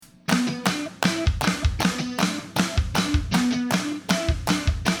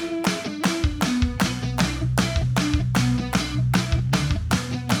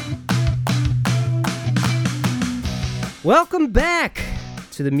Welcome back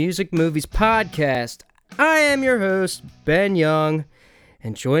to the Music Movies Podcast. I am your host, Ben Young,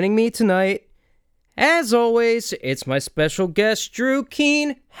 and joining me tonight, as always, it's my special guest, Drew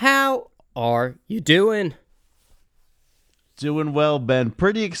Keene. How are you doing? Doing well, Ben.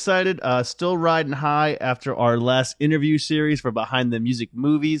 Pretty excited. Still riding high after our last interview series for Behind the Music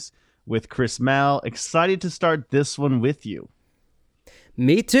Movies with Chris Mal. Excited to start this one with you.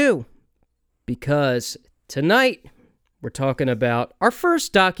 Me too, because tonight we're talking about our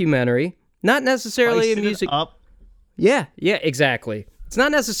first documentary, not necessarily a music... Yeah, exactly. It's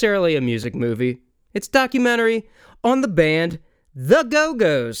not necessarily a music movie. It's a documentary on the band The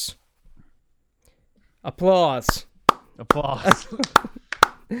Go-Go's. Applause.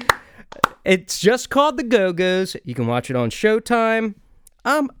 It's just called The Go-Go's. You can watch it on Showtime.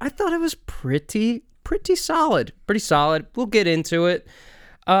 I thought it was pretty solid. Pretty solid. We'll get into it.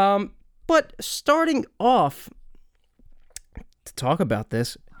 But starting off to talk about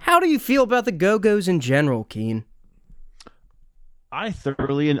this, how do you feel about The Go-Go's in general, Keene? I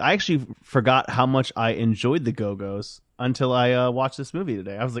actually forgot how much I enjoyed The Go-Go's until I watched this movie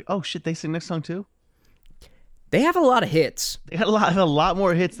today. I was like, oh shit, they sing this song too? They have a lot of hits. They had a lot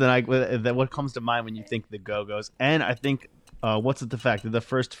more hits than what comes to mind when you think The Go-Go's. And I think, the fact that the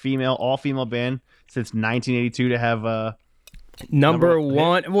first all-female band since 1982 to have number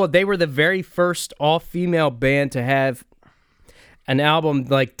one hit? Well, they were the very first all-female band to have an album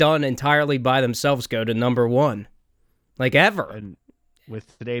done entirely by themselves go to number one, ever. And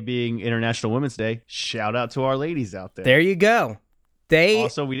with today being International Women's Day, shout out to our ladies out there. There you go.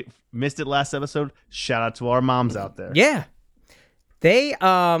 We missed it last episode. Shout out to our moms out there. Yeah. They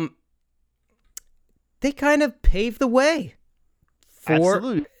kind of paved the way for,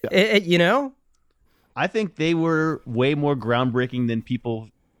 absolutely. I think they were way more groundbreaking than people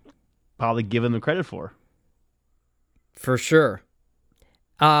probably give them the credit for. For sure.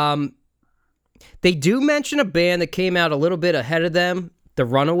 They do mention a band that came out a little bit ahead of them, the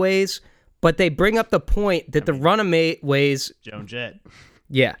Runaways, but they bring up the point that the Runaways... Joan Jett.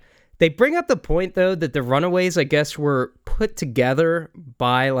 Yeah. They bring up the point, though, that the Runaways, I guess, were put together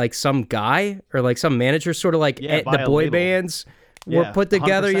by, some guy or, some manager, sort of the boy label. Bands were put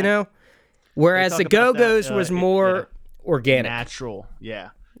together, 100%. Whereas the Go-Go's was more organic. Natural, yeah.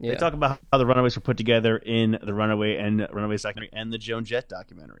 They talk about how the Runaways were put together in the Runaways documentary and the Joan Jett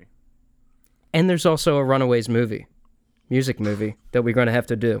documentary. And there's also a Runaways music movie that we're going to have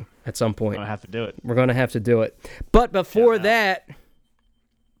to do at some point. We're going to have to do it. We're going to have to do it. But before that,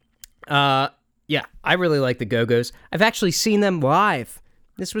 I really like the Go-Go's. I've actually seen them live.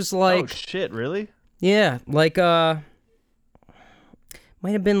 This was oh shit, really? Yeah, might have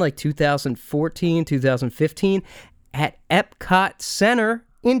been 2014, 2015 at Epcot Center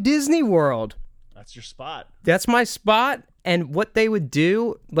in Disney World. That's your spot. That's my spot. And what they would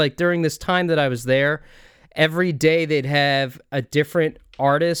do, during this time that I was there, every day they'd have a different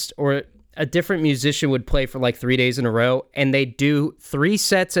artist or a different musician would play for 3 days in a row, and they'd do 3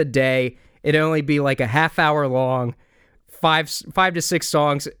 sets a day. It'd only be a half hour long, five to six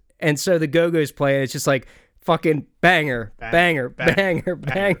songs. And so the Go-Go's play, and it's just fucking banger.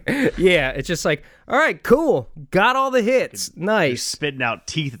 Yeah, it's just all right, cool. Got all the hits. Nice. Spitting out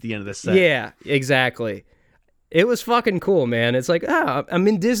teeth at the end of the set. Yeah, exactly. It was fucking cool, man. It's I'm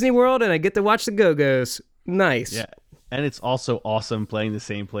in Disney World and I get to watch the Go-Go's. Nice. Yeah. And it's also awesome playing the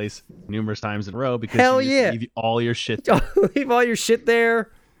same place numerous times in a row because leave all your shit there. Leave all your shit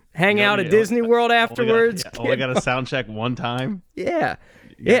there. Hang out at Disney World afterwards. Only got a sound check one time. Yeah.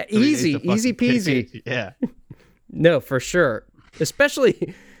 Yeah, easy peasy. Yeah. No, for sure.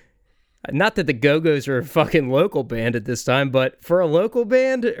 Especially, not that the Go-Go's are a fucking local band at this time, but for a local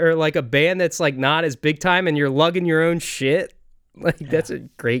band or a band that's not as big time and you're lugging your own shit, that's a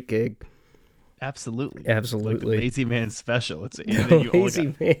great gig. Absolutely. The Lazy Man special. You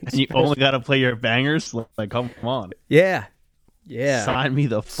only got to play your bangers. Come on. Yeah. Sign me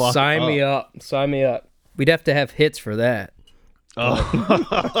the fuck up. Sign me up. We'd have to have hits for that.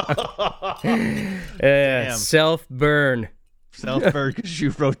 Oh. Damn. Self-burn because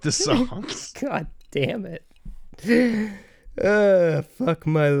you wrote the songs. God damn it. Fuck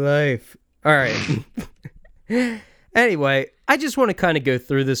my life. All right. Anyway, I just want to kind of go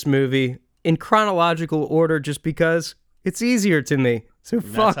through this movie in chronological order just because it's easier to me. So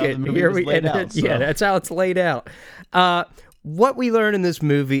fuck it. Here we go. Yeah, that's how it's laid out. What we learn in this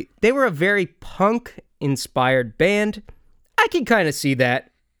movie, they were a very punk-inspired band. I can kind of see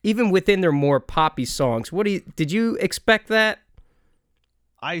that, even within their more poppy songs. Did you expect that?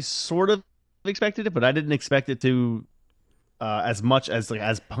 I sort of expected it, but I didn't expect it to as much as I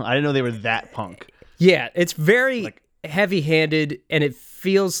didn't know they were that punk. Yeah, it's very heavy-handed, and it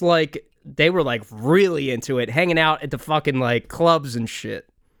feels like they were like really into it, hanging out at the fucking like clubs and shit.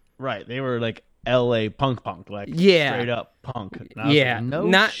 Right. They were like LA punk, like Yeah. straight up punk. And I was Yeah, like, no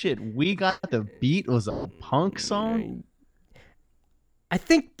not- shit. We Got the Beat was a punk song. I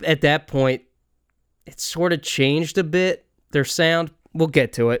think at that point, it sort of changed a bit, their sound. We'll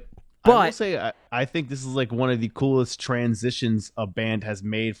get to it. I will But say, I think this is like one of the coolest transitions a band has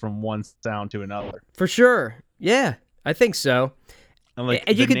made from one sound to another. for sure, yeah, I think so. And like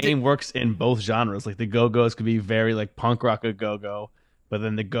And you the could name works in both genres. Like the Go-Go's could be very like punk rock a go-go, but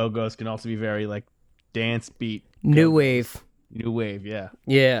then the Go-Go's can also be very like dance beat. New Go-Go's. wave, New wave, yeah.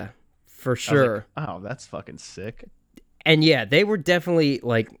 yeah, for I was sure. like, oh, that's fucking sick. And yeah, they were definitely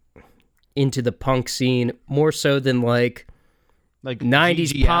like into the punk scene more so than like Like 90s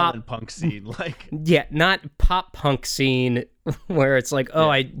G.G. pop. Allen punk scene. Like yeah, not pop punk scene where it's like, oh,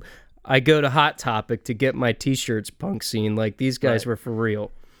 I go to Hot Topic to get my t-shirts punk scene. Like these guys Right. were for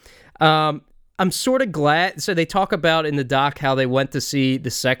real. I'm sort of glad. So they talk about in the doc how they went to see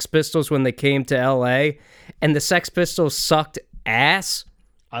the Sex Pistols when they came to LA, and the Sex Pistols sucked ass.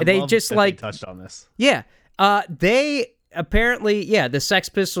 They love just that like they touched on this. yeah. They apparently, yeah, the Sex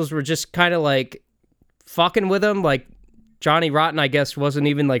Pistols were just kind of like fucking with them. Like Johnny Rotten, I guess, wasn't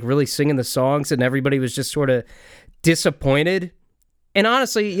even like really singing the songs, and everybody was just sort of disappointed. And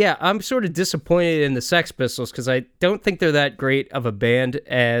honestly, yeah, I'm sort of disappointed in the Sex Pistols because I don't think they're that great of a band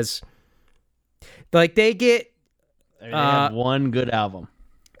as like they get. They had one good album.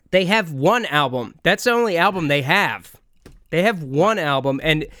 They have one album. That's the only album they have. They have one album,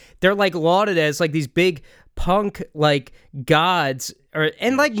 and they're like lauded as like these big punk like gods, or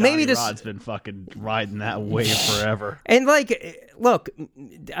and like Johnny maybe this. Rod's been fucking riding that wave forever. And like, look,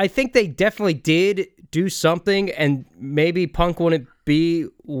 I think they definitely did do something, and maybe punk wouldn't be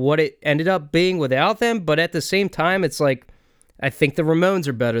what it ended up being without them. But at the same time, it's like, I think the Ramones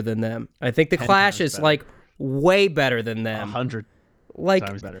are better than them. I think the Clash times is better. like way better than them. 100 Like,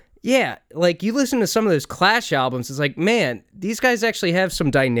 times better. yeah, like you listen to some of those Clash albums, it's like, man, these guys actually have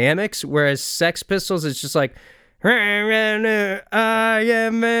some dynamics, whereas Sex Pistols, it's just like, I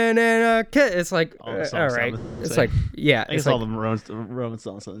am man and a kid. It's like, All the songs all sound right. the It's same. like, yeah. I It's guess all like, the Roman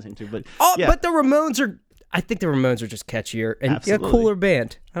songs sound the same too, but oh, yeah, but the Ramones are, I think the Ramones are just catchier and Absolutely. a cooler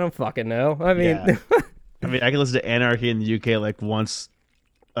band. I don't fucking know. I mean, yeah. I mean, I can listen to Anarchy in the UK like once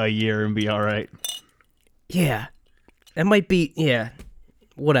a year and be all right. yeah, that might be, yeah,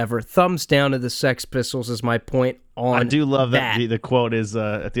 whatever. Thumbs down to the Sex Pistols is my point on I do love that. that the quote is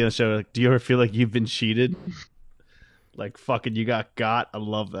at the end of the show. Like, do you ever feel like you've been cheated? Like fucking, you got. I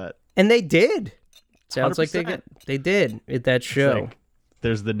love that. And they did. Sounds like 100%. they did at that show. Like,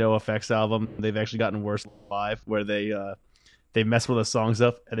 there's the No Effects album. They've actually gotten worse live, where they mess with the songs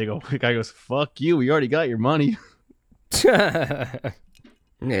up, and the guy goes, "Fuck you, we already got your money." Yeah,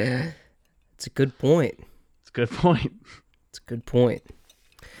 it's a good point. It's a good point. It's a good point.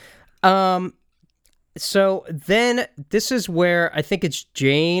 So then this is where I think it's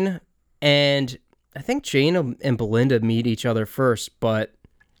Jane, and I think Jane and Belinda meet each other first, but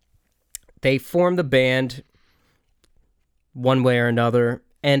they form the band one way or another.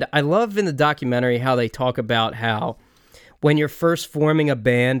 And I love in the documentary how they talk about how when you're first forming a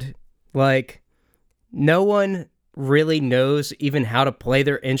band, like no one really knows even how to play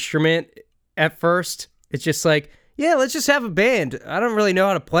their instrument at first. It's just like, yeah, let's just have a band. I don't really know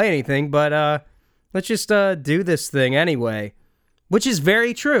how to play anything, but let's just do this thing anyway. Which is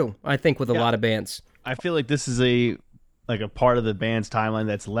very true, I think, with a lot of bands. I feel like this is a part of the band's timeline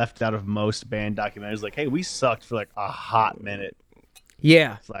that's left out of most band documentaries. Like, hey, we sucked for like a hot minute.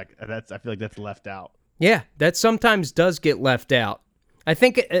 Yeah. It's like I feel like that's left out. Yeah, that sometimes does get left out. I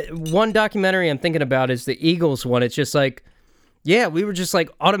think one documentary I'm thinking about is the Eagles one. It's just like, yeah, we were just like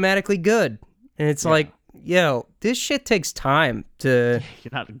automatically good. And it's like, yo, this shit takes time to...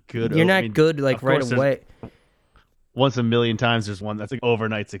 You're not good. You're I not mean, good like of right course away. Once a million times there's one that's like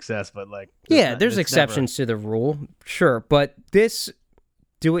overnight success, but like Yeah, there's it's exceptions to the rule, sure. But this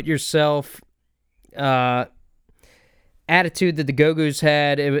do-it-yourself attitude that the Go-Go's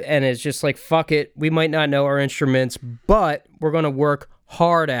had, and it's just like, fuck it, we might not know our instruments, but we're going to work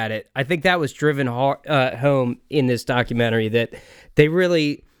hard at it. I think that was driven home in this documentary, that they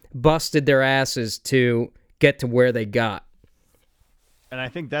really busted their asses to get to where they got. And I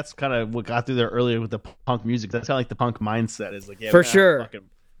think that's kind of what got through there earlier with the punk music. That's kind of like the punk mindset is like, yeah, For we gotta sure.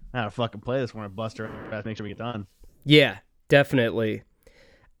 fucking play this. We're gonna bust our ass, make sure we get done. Yeah, definitely.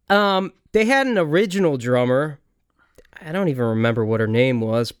 They had an original drummer. I don't even remember what her name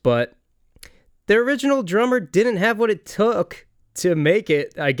was, but their original drummer didn't have what it took to make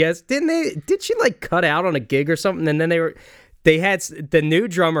it, I guess. Did she like cut out on a gig or something? And then they had the new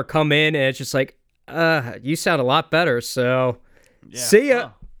drummer come in, and it's just like, you sound a lot better, so see ya.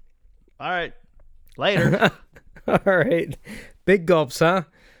 Oh. All right. Later. All right. Big gulps, huh?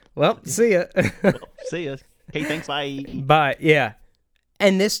 Well, see ya. Well, see ya. Okay, thanks, bye. But yeah.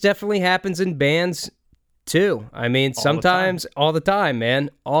 And this definitely happens in bands too. I mean, sometimes, all the time, man.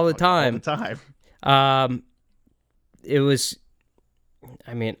 All the time. All the time. It was,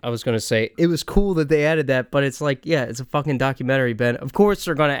 I mean, I was going to say, it was cool that they added that, but it's like, yeah, it's a fucking documentary, Ben. Of course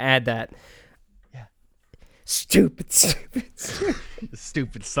they're going to add that. Yeah. Stupid.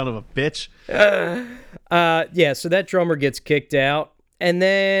 Stupid son of a bitch. Yeah, so that drummer gets kicked out. And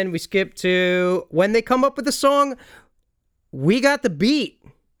then we skip to when they come up with the song, We Got the Beat.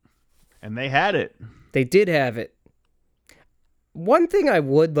 And they had it. They did have it. One thing I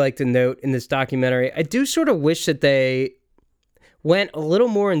would like to note in this documentary, I do sort of wish that they went a little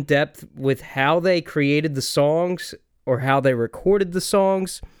more in depth with how they created the songs or how they recorded the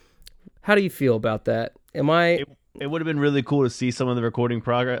songs. How do you feel about that? It would have been really cool to see some of the recording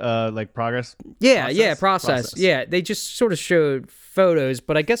progress. Process. Process. Yeah, they just sort of showed photos,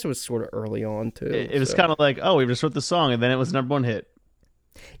 but I guess it was sort of early on too. It was kind of like, oh, we just wrote the song, and then it was #1 hit.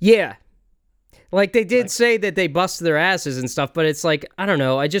 Yeah. Like, they did say that they busted their asses and stuff, but it's like, I don't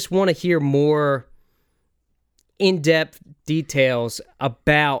know, I just want to hear more in-depth details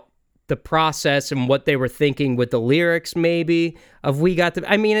about the process and what they were thinking with the lyrics, maybe, of We Got the...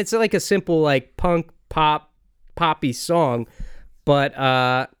 I mean, it's like a simple, like, punk, poppy song, but,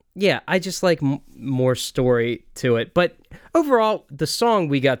 yeah, I just like more story to it. But overall, the song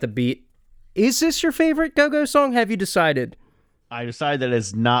We Got the Beat, is this your favorite Go-Go song? Have you decided? I decided that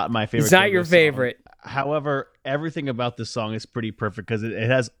it's not my favorite. It's not your favorite. However, everything about this song is pretty perfect because it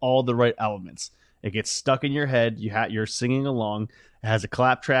has all the right elements. It gets stuck in your head. You're singing along. It has a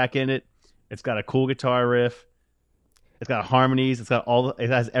clap track in it. It's got a cool guitar riff. It's got harmonies. It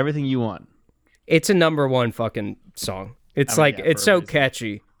has everything you want. It's a #1 fucking song. It's it's so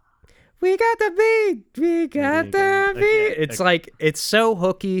catchy. We got the beat. We got the beat. It's like, it's so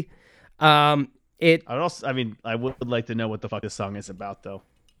hooky. I would like to know what the fuck this song is about, though.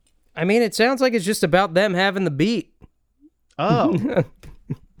 I mean, it sounds like it's just about them having the beat. Oh.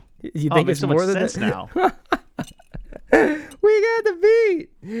 You think it's so more much than sense now? We got the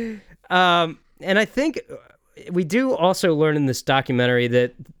beat. And I think we do also learn in this documentary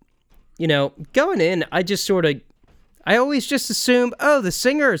that, you know, going in, I always just assume, oh, the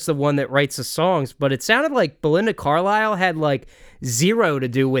singer is the one that writes the songs, but it sounded like Belinda Carlisle had like zero to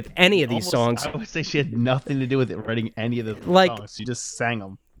do with any of these songs. I would say she had nothing to do with it writing any of the songs. She just sang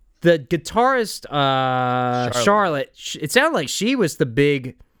them. The guitarist, Charlotte, it sounded like she was the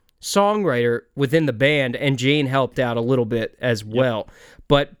big songwriter within the band, and Jane helped out a little bit as well.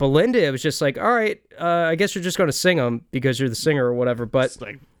 But Belinda, it was just like, all right, I guess you're just going to sing them because you're the singer or whatever. But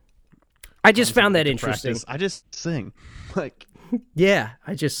I just found that interesting. I just sing. Yeah,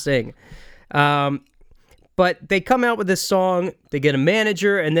 I just sing. But they come out with this song, they get a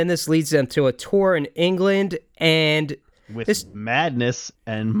manager, and then this leads them to a tour in England, and with Madness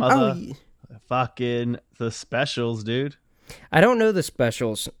and fucking the Specials, dude. I don't know the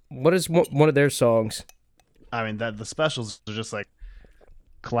Specials. What is one of their songs? I mean, the Specials are just like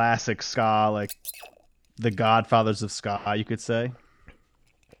classic ska, like the Godfathers of ska, you could say.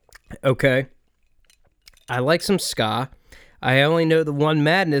 Okay. I like some ska. I only know the one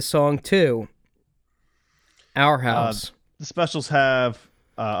Madness song too. Our House. The Specials have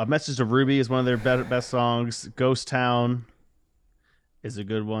A Message to Ruby is one of their best songs. Ghost Town is a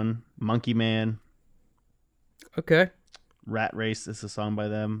good one. Monkey Man. Okay. Rat Race is a song by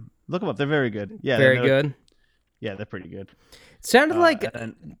them. Look them up. They're very good. Yeah, very good. Yeah, they're pretty good. It sounded like...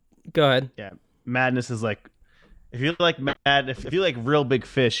 Go ahead. Yeah. Madness is like... If you like Real Big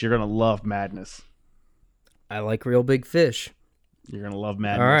Fish, you're going to love Madness. I like Real Big Fish. You're going to love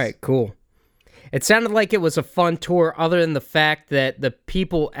Madness. All right, cool. It sounded like it was a fun tour, other than the fact that the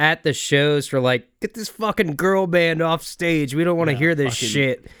people at the shows were like, get this fucking girl band off stage. We don't want to hear this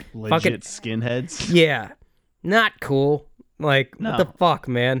shit. Legit skinheads. Yeah. Not cool. Like, What the fuck,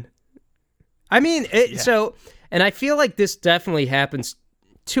 man? I mean, so, and I feel like this definitely happens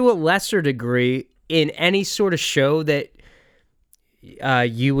to a lesser degree in any sort of show that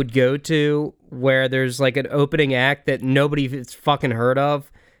you would go to where there's like an opening act that nobody's fucking heard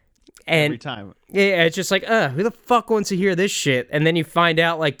of. And every time. Yeah, it's just like, who the fuck wants to hear this shit? And then you find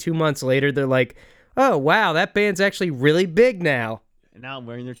out like 2 months later, they're like, oh, wow, that band's actually really big now. And now I'm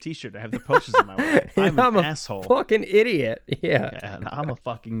wearing their t-shirt. I have the posters in my way. I'm an asshole. Fucking idiot. Yeah. And I'm a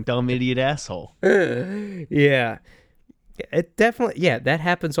fucking dumb idiot asshole. Yeah. It definitely, yeah, that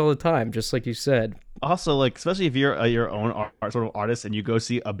happens all the time, just like you said. Also, like, especially if you're your own sort of artist and you go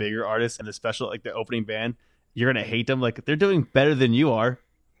see a bigger artist and the special, like the opening band, you're gonna hate them. Like, they're doing better than you are.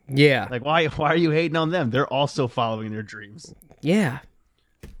 Yeah. Like, why are you hating on them? They're also following their dreams. Yeah.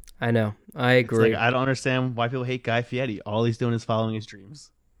 I know. I It's agree. like, I don't understand why people hate Guy Fieri. All he's doing is following his dreams.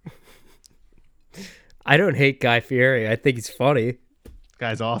 I don't hate Guy Fieri. I think he's funny.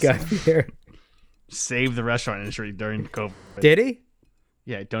 Guy's awesome. Guy Fieri. Saved the restaurant industry during COVID. Did he?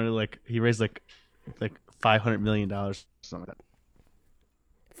 Yeah, he raised like $500 million, something like that.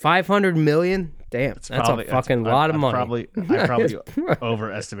 500 million? Damn, that's a fucking lot of money. I probably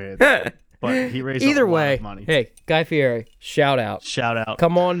overestimated that. But he raised Either a lot way, of money. hey, Guy Fieri, shout out. Shout out.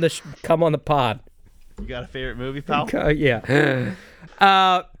 Come on the pod. You got a favorite movie, pal? Yeah.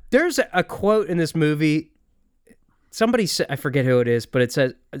 There's a quote in this movie. Somebody said, I forget who it is, but it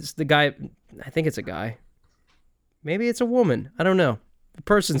says, it's the guy, I think it's a guy. Maybe it's a woman. I don't know. The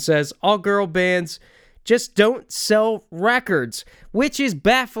person says, all girl bands just don't sell records, which is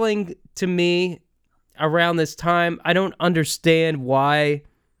baffling to me around this time. I don't understand why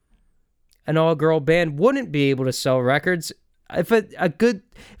an all girl band wouldn't be able to sell records. If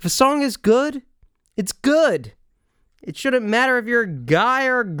a song is good, it's good. It shouldn't matter if you're a guy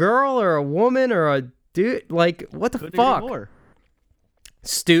or a girl or a woman or a dude. Like, what the fuck?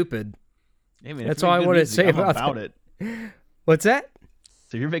 Stupid. Hey, man, that's all I want to say about it. What's that?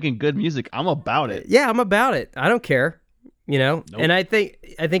 So you're making good music. I'm about it. Yeah, I'm about it. I don't care. Nope. And I think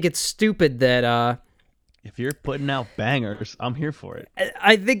it's stupid that if you're putting out bangers, I'm here for it.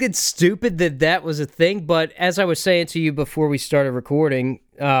 I think it's stupid that was a thing, but as I was saying to you before we started recording,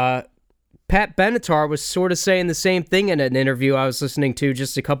 Pat Benatar was sort of saying the same thing in an interview I was listening to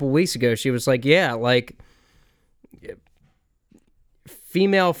just a couple weeks ago. She was like, yeah, like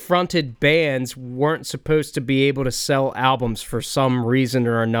female-fronted bands weren't supposed to be able to sell albums for some reason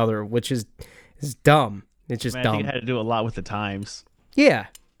or another, which is dumb. It's just dumb. I think it had to do a lot with the times. Yeah.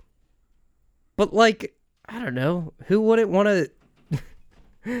 But, like, I don't know. Who wouldn't want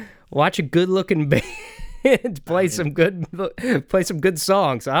to watch a good-looking band play some good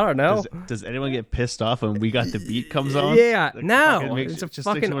songs? I don't know. Does anyone get pissed off when We Got the Beat comes on? Yeah. Like, no. It's a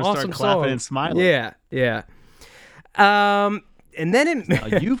fucking awesome start clapping song. and smiling. Yeah. And then now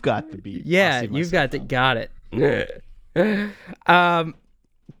You've Got the Beat. Yeah, You've got it.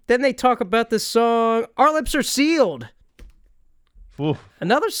 Then they talk about this song, Our Lips Are Sealed. Oof.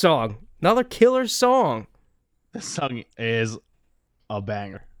 Another song. Another killer song. This song is a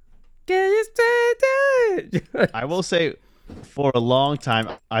banger. Can you stay dead? I will say, for a long time,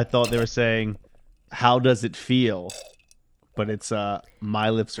 I thought they were saying, how does it feel? But it's My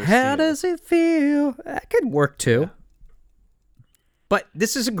Lips Are Sealed. How does it feel? That could work too. Yeah. But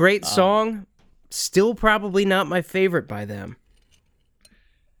this is a great song. Still probably not my favorite by them.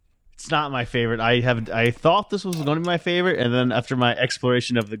 It's not my favorite. I thought this was going to be my favorite, and then after my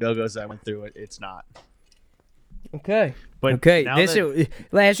exploration of the Go-Go's, I went through it. It's not. Okay. But okay.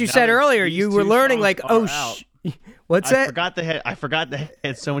 As you said earlier, you were learning like, what's that? I forgot they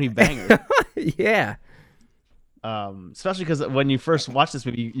had so many bangers. Yeah. Especially because when you first watch this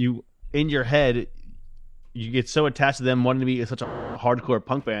movie, you in your head, you get so attached to them wanting to be such a hardcore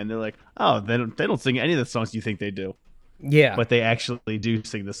punk band. They're like, oh, they don't sing any of the songs you think they do. Yeah, but they actually do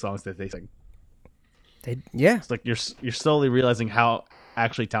sing the songs that they sing. Yeah, it's like you're slowly realizing how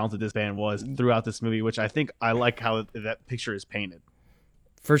actually talented this band was throughout this movie, which I like how that picture is painted.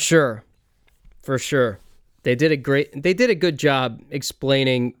 For sure. They did a good job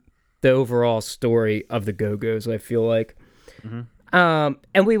explaining the overall story of the Go-Go's, I feel like. Mm-hmm.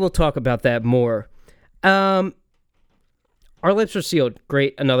 And we will talk about that more. Our Lips Are Sealed.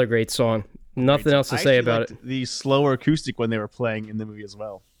 Another great song. Nothing else to say about it. The slower acoustic when they were playing in the movie as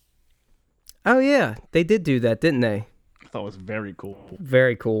well. Oh yeah, they did do that, didn't they? I thought it was very cool.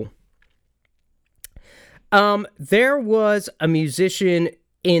 Very cool. There was a musician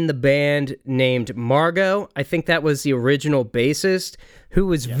in the band named Margot. I think that was the original bassist, who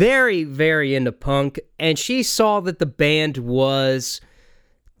was very, very into punk, and she saw that the band was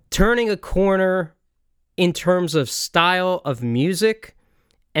turning a corner in terms of style of music.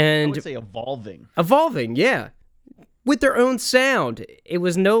 And I would say evolving, yeah, with their own sound. It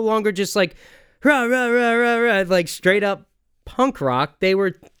was no longer just like rah rah rah rah rah, like straight up punk rock. They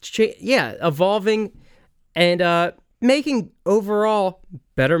were evolving and making overall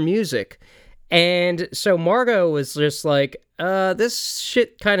better music. And so Margot was just like, this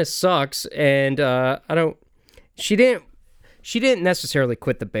shit kind of sucks, and she didn't necessarily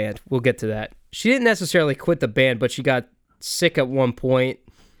quit the band. We'll get to that. She didn't necessarily quit the band, but she got sick at one point.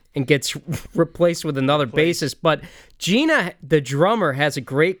 and gets replaced with another bassist. But Gina, the drummer, has a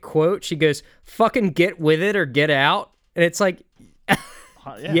great quote. She goes, "Fucking get with it or get out." And it's like,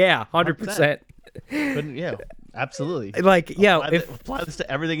 yeah, 100%. Yeah, absolutely. Like, apply this to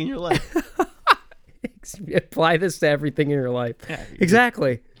everything in your life. Apply this to everything in your life. Yeah,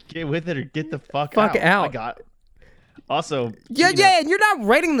 exactly. Get with it or get the fuck out. I got it. Also, yeah, and you're not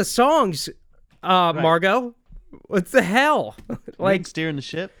writing the songs, right. Margot. What the hell? Like steering the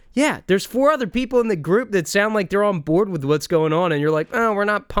ship? Yeah, there's 4 other people in the group that sound like they're on board with what's going on, and you're like, oh, we're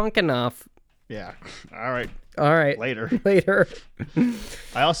not punk enough. Yeah. All right. Later.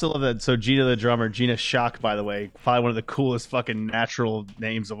 I also love that. So Gina, the drummer, Gina Shock, by the way, probably one of the coolest fucking natural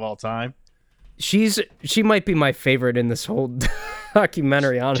names of all time. She might be my favorite in this whole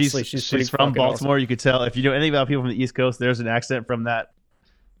documentary. Honestly, she's from Baltimore. Awesome. You could tell if you know anything about people from the East Coast. There's an accent from that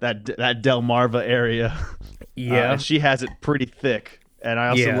Delmarva area. Yeah, she has it pretty thick, and I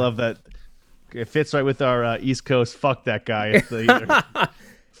also love that it fits right with our East Coast. Fuck that guy. It's either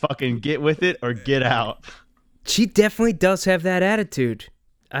fucking get with it or get out. She definitely does have that attitude.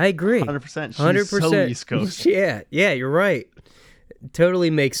 I agree. 100%. She's 100%. So East Coast. Yeah, you're right. Totally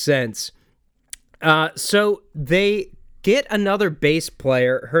makes sense. So they get another bass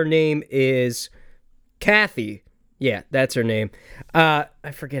player. Her name is Kathy. Yeah, that's her name. I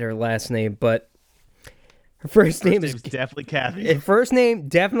forget her last name, but her first name is definitely Kathy. First name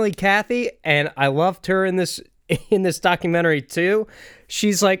definitely Kathy, and I loved her in this documentary too.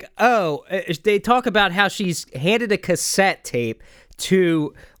 She's like, they talk about how she's handed a cassette tape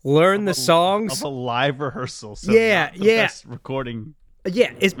to learn the songs of a live rehearsal. So best recording.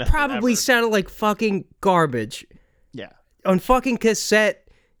 Yeah, it probably sounded like fucking garbage. Yeah. On fucking cassette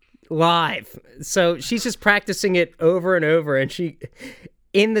live. So she's just practicing it over and over. And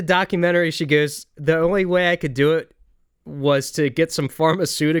in the documentary, she goes, the only way I could do it was to get some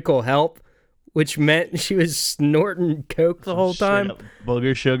pharmaceutical help, which meant she was snorting coke the whole time.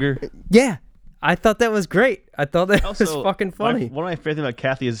 Booger sugar. Yeah. I thought that was great. I thought that was fucking funny. One of my favorite things about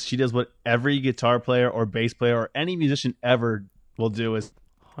Kathy is she does what every guitar player or bass player or any musician ever will do is,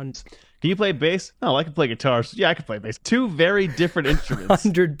 can you play bass? No, I can play guitar. Yeah, I can play bass. 2 very different instruments.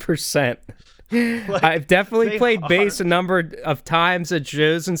 100%. I've definitely played bass a number of times at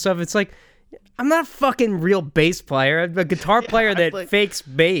shows and stuff. It's like, I'm not a fucking real bass player. I'm a guitar player that fakes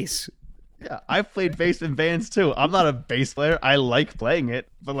bass. Yeah, I've played bass in bands too. I'm not a bass player. I like playing it,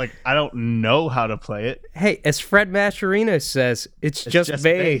 but I don't know how to play it. Hey, as Fred Mascherino says, it's just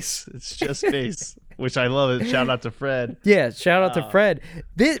bass. It's just bass. Which I love it. Shout out to Fred. Yeah, shout out to Fred.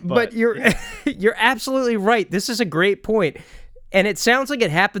 But you're you're absolutely right. This is a great point. And it sounds like it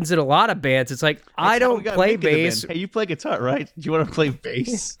happens in a lot of bands. It's like, I don't play bass. Hey, you play guitar, right? Do you want to play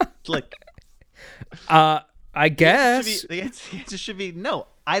bass? I guess. The answer should be no.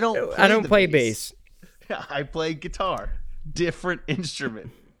 I don't play bass. Yeah, I play guitar. Different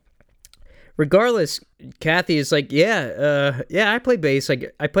instrument. Regardless, Kathy is like, I play bass.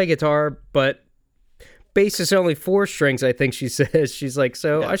 I play guitar, but bass is only 4 strings, I think she says. She's like,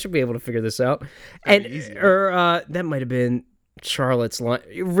 I should be able to figure this out. That might have been Charlotte's line.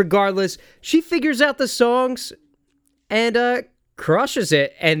 Regardless, she figures out the songs and crushes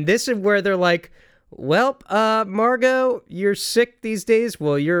it. And this is where they're like, well, Margot, you're sick these days.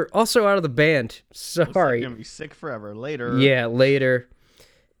 Well, you're also out of the band. Sorry. You're gonna be sick forever. Later. Yeah, later.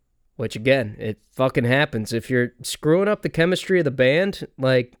 Which, again, it fucking happens. If you're screwing up the chemistry of the band,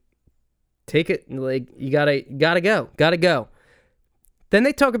 take it, you gotta go. Then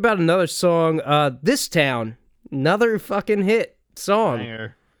they talk about another song, This Town, another fucking hit song.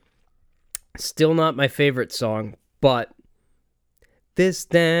 Banger. Still not my favorite song, but this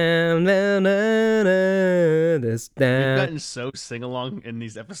town, this town. We've gotten so sing-along in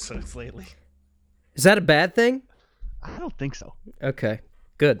these episodes lately. Is that a bad thing? I don't think so. Okay,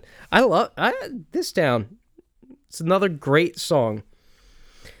 good. I love This Town. It's another great song.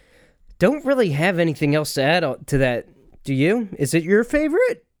 Don't really have anything else to add to that, do you? Is it your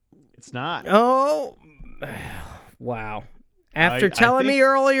favorite? It's not. Oh, wow. After telling me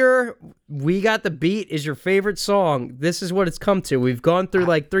earlier, We Got the Beat is your favorite song, this is what it's come to. We've gone through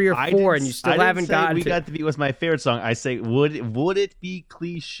 3 or 4, and you still haven't gotten to... We Got the Beat was my favorite song. I say, would it be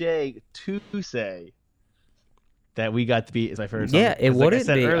cliche to say that We Got the Beat is my favorite song? Yeah, it wouldn't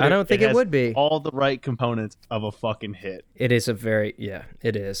be. Earlier, I don't think it would be. All the right components of a fucking hit. It is it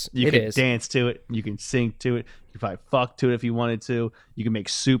is. You can dance to it. You can sing to it. You can probably fuck to it if you wanted to. You can make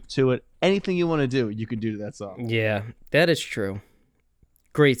soup to it. Anything you want to do, you can do to that song. Yeah, that is true.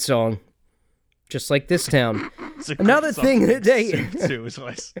 Great song. Just like This Town. Another thing that they... Soup too, is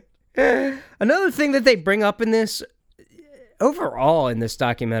what I said. Another thing that they bring up in this... overall in this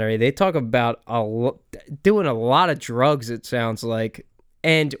documentary, they talk about doing a lot of drugs, it sounds like.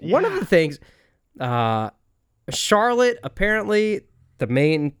 And one of the things, Charlotte, apparently the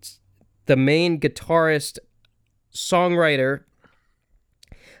main guitarist, songwriter,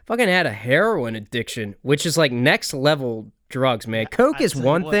 fucking had a heroin addiction, which is like next level drugs, man. Coke is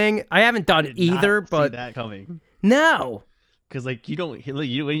one thing. I haven't done either, but see that coming. No. Because like when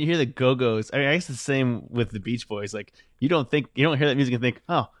you hear the Go-Go's, I mean, I guess the same with the Beach Boys. Like you don't hear that music and think,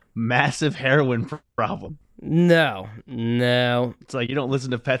 oh, massive heroin problem. No. It's like you don't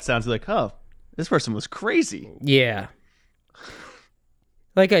listen to Pet Sounds like, oh, this person was crazy. Yeah.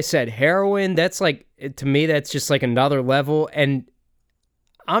 Like I said, heroin, that's like, to me, that's just like another level. And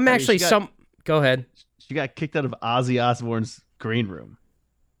I'm actually go ahead. She got kicked out of Ozzy Osbourne's green room.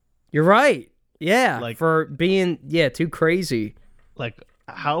 You're right. Yeah. Like, for being, too crazy. Like,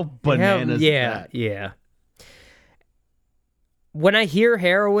 how bananas is that? Yeah. When I hear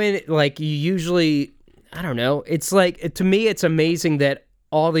heroin, like, you usually, I don't know. It's like, to me, it's amazing that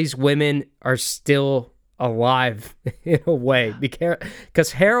all these women are still alive in a way,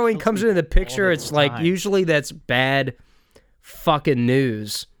 because heroin comes into the picture. It's like usually that's bad fucking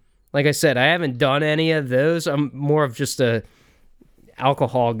news. Like I said, I haven't done any of those. I'm more of just a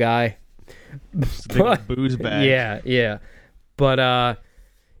alcohol guy. Big booze bag. Yeah. But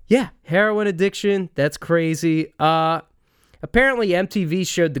heroin addiction, that's crazy. Apparently MTV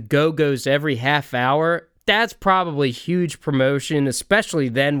showed the Go-Go's every half hour. That's probably huge promotion, especially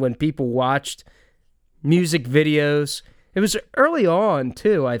then when people watched music videos. It was early on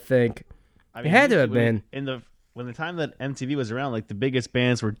too, I think. I mean, it had to have been when the time that MTV was around. Like the biggest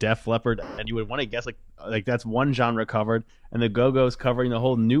bands were Def Leppard, and you would want to guess like that's one genre covered, and the Go-Go's covering the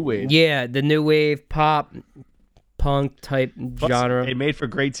whole new wave. Yeah, the new wave pop punk type genre. It made for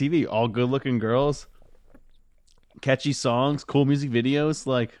great TV. All good-looking girls, catchy songs, cool music videos.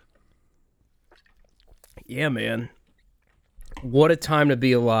 Like, yeah, man, what a time to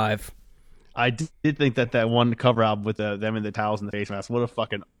be alive. I did think that one cover album with them in the towels and the face mask. What a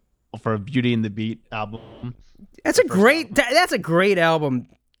fucking, for a Beauty and the Beat album. That's a great album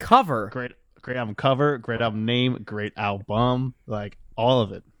cover. Great album cover. Great album name. Great album. Like all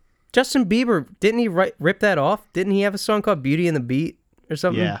of it. Justin Bieber, didn't he rip that off? Didn't he have a song called Beauty and the Beat or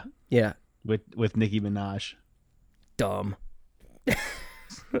something? Yeah. With Nicki Minaj. Dumb.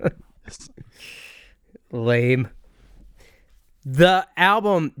 Lame. The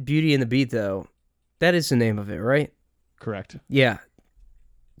album Beauty and the Beat, though, that is the name of it, right? Correct. Yeah.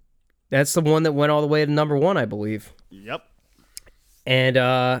 That's the one that went all the way to number 1, I believe. Yep. And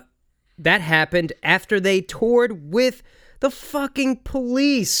that happened after they toured with the fucking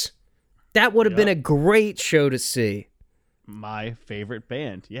Police. That would have been a great show to see. My favorite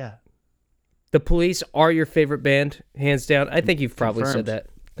band, yeah. The Police are your favorite band, hands down. I think you've probably said that.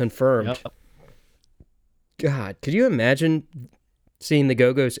 Confirmed. Yep. God, could you imagine seeing the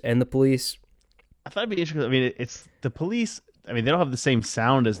Go-Go's and the Police? I thought it'd be interesting. I mean, it's the Police. I mean, they don't have the same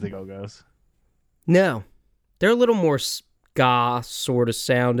sound as the Go-Go's. No, they're a little more ska sort of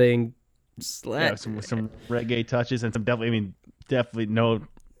sounding. Yeah, some reggae touches and some definitely no.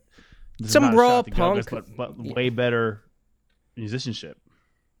 Some raw punk, but way better musicianship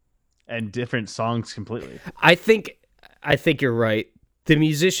and different songs completely. I think you're right. The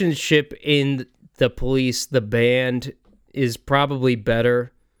musicianship in the Police, the band, is probably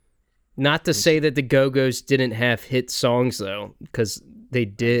better. Not to say that the Go-Go's didn't have hit songs, though, because they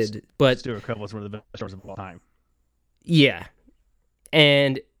did. But Stuart Copeland's one of the best drummers of all time. Yeah.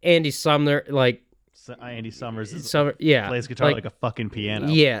 And Andy Sumner, Andy Summers plays guitar like a fucking piano.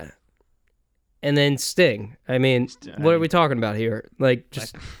 Yeah. And then Sting. I mean, what are we talking about here?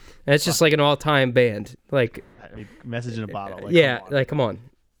 That's just like an all-time band. Message in a bottle. Come on.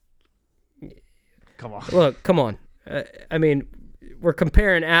 Come on. Look, come on. I mean, we're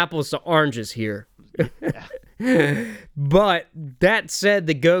comparing apples to oranges here. But that said,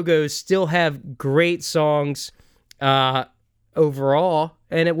 the Go-Go's still have great songs overall,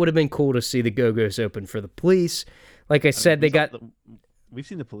 and it would have been cool to see the Go-Go's open for the Police. Like I said, we've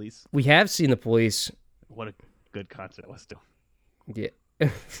seen the Police. We have seen the Police. What a good concert it was, too. Yeah.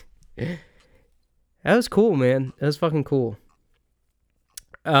 That was cool, man. That was fucking cool.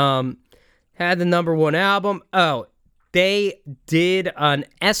 Had the number 1 album. Oh, they did an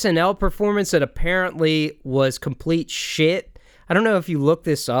SNL performance that apparently was complete shit. I don't know if you looked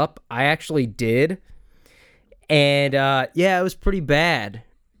this up. I actually did. And it was pretty bad.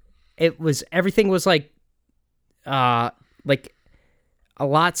 Everything was like a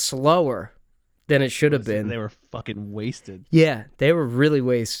lot slower than it should have been. They were fucking wasted. Yeah, they were really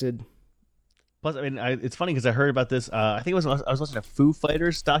wasted. Plus, I mean, it's funny because I heard about this. I think I was watching a Foo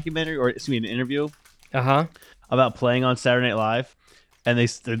Fighters documentary, or excuse me, an interview Uh-huh. about playing on Saturday Night Live, and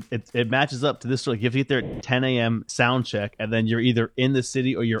it matches up to this story. You have to get there at 10 a.m. sound check, and then you're either in the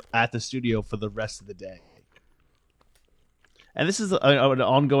city or you're at the studio for the rest of the day. And this is an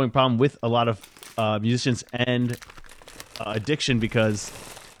ongoing problem with a lot of musicians and addiction because,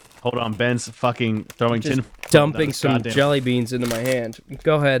 hold on, Ben's fucking throwing Just tin, dumping some goddamn- jelly beans into my hand.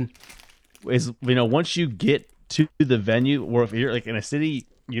 Go ahead. Is once you get to the venue, or if you're like in a city,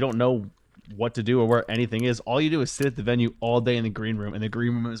 you don't know what to do or where anything is. All you do is sit at the venue all day in the green room, and the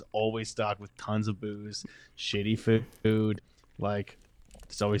green room is always stocked with tons of booze, shitty food, like.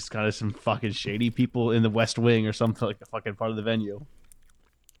 There's always kind of some fucking shady people in the West Wing or something like the fucking part of the venue.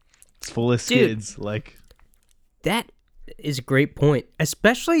 It's full of skids. Like That is a great point,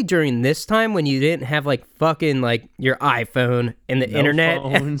 especially during this time when you didn't have like fucking like your iPhone and the No internet.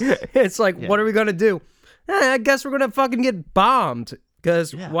 phones. It's like, what are we gonna do? I guess we're gonna fucking get bombed.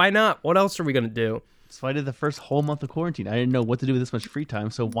 Because why not? What else are we gonna do? So I did the first whole month of quarantine. I didn't know what to do with this much free time,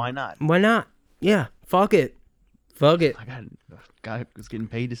 so why not? Why not? Yeah, fuck it. Fuck it. I guy was getting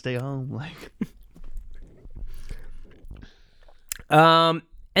paid to stay home. Like, And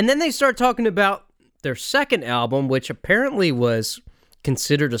then they start talking about their second album, which apparently was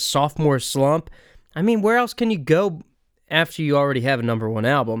considered a sophomore slump. I mean, where else can you go after you already have a number one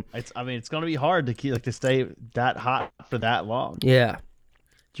album? it's gonna be hard to keep to stay that hot for that long. Yeah.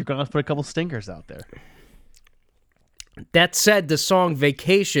 You're gonna have to put a couple stinkers out there. That said, the song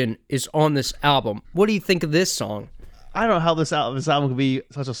Vacation is on this album. What do you think of this song? I don't know how this album could be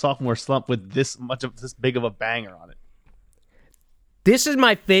such a sophomore slump with this big of a banger on it. This is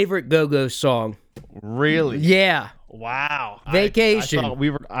my favorite Go-Go song. Really? Yeah. Wow. Vacation.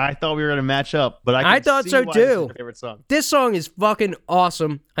 I thought we were gonna match up, but I thought so why too. This is your favorite song. This song is fucking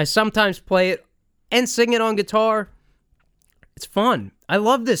awesome. I sometimes play it and sing it on guitar. It's fun. I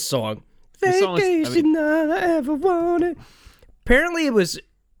love this song. This song is- Vacation, all I ever wanted. Apparently it was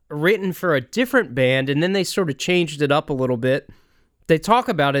written for a different band, and then they sort of changed it up a little bit. They talk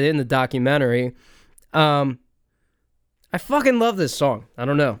about it in the documentary. I fucking love this song. I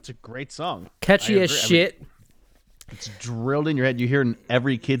don't know. It's a great song. Catchy I as agree. shit. It's drilled in your head. You hear in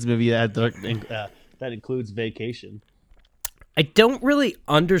every kids movie that includes Vacation. I don't really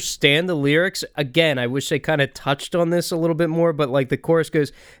understand the lyrics. Again, I wish they kind of touched on this a little bit more, but like the chorus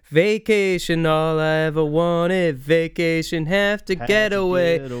goes, vacation, all I ever wanted, vacation, have to get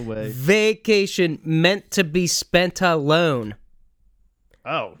away. Vacation, meant to be spent alone.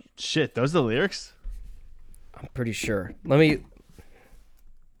 Oh, shit. Those are the lyrics? I'm pretty sure.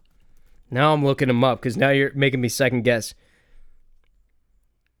 Now I'm looking them up because now you're making me second guess.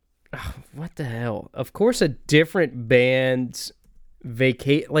 What the hell? Of course, a different band's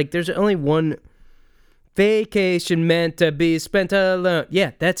like there's only one vacation meant to be spent alone.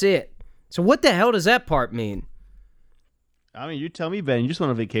 Yeah, that's it. So what the hell does that part mean? I mean, you tell me, Ben. You just went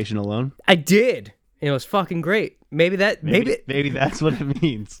on vacation alone. I did. It was fucking great. Maybe that's what it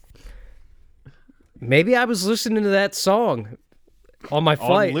means. Maybe I was listening to that song on my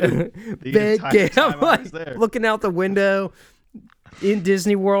flight. loop the entire time I'm I like was there. looking out the window in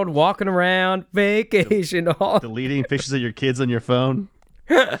Disney World, walking around, vacation. All Deleting pictures of your kids on your phone.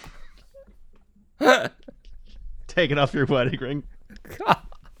 Taking off your wedding ring.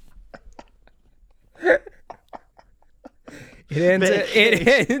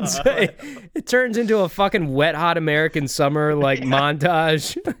 It turns into a fucking wet hot American summer like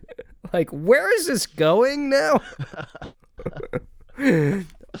montage. Like, where is this going now?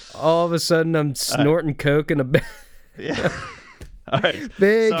 All of a sudden, I'm snorting coke in a bed. Yeah. All right.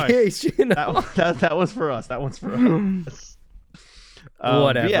 Vacation. That was for us. That one's for us.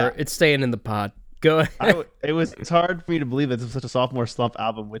 Whatever. Yeah. It's staying in the pod. Go ahead. It's hard for me to believe that this was such a sophomore slump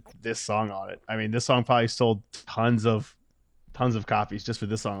album with this song on it. I mean, this song probably sold tons of copies just for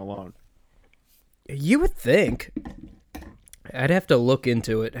this song alone. You would think. I'd have to look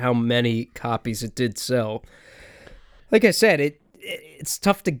into it, how many copies it did sell. Like I said, it's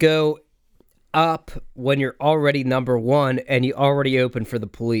tough to go up when you're already number one and you already open for the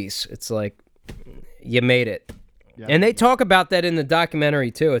Police. It's like, you made it. Yeah. And they talk about that in the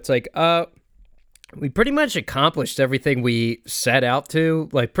documentary too. It's like, we pretty much accomplished everything we set out to,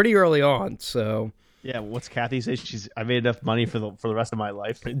 like pretty early on. So yeah, what's Kathy say? I made enough money for the rest of my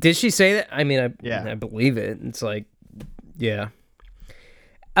life. Did she say that? I mean, I believe it. It's like, yeah.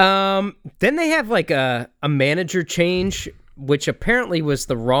 Then they have like a manager change, which apparently was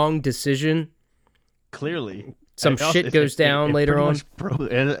the wrong decision. Clearly, some shit goes down later on.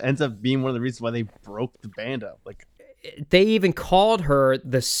 And it ends up being one of the reasons why they broke the band up. Like, they even called her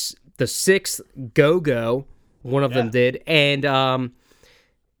the the sixth Go-Go, one of them did, and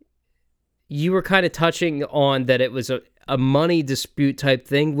you were kind of touching on that it was a money dispute type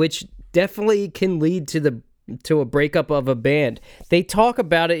thing, which definitely can lead to a breakup of a band. They talk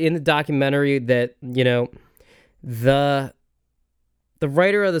about it in the documentary that, you know, the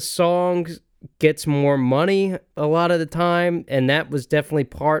writer of the songs gets more money a lot of the time, and that was definitely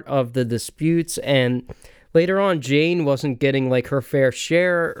part of the disputes. And later on, Jane wasn't getting like her fair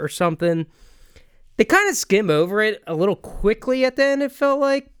share or something. They kind of skim over it a little quickly at the end, it felt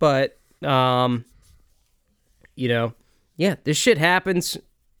like, but you know, yeah, this shit happens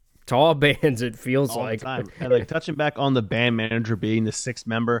to all bands, it feels all like. the time. And like touching back on the band manager being the sixth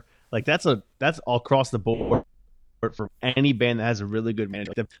member, like that's all across the board for any band that has a really good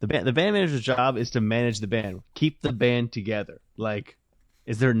manager. The band manager's job is to manage the band, keep the band together. Like,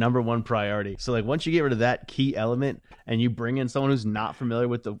 is their number one priority. So like once you get rid of that key element and you bring in someone who's not familiar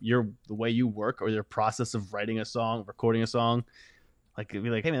with the way you work or your process of writing a song, recording a song, like it'd be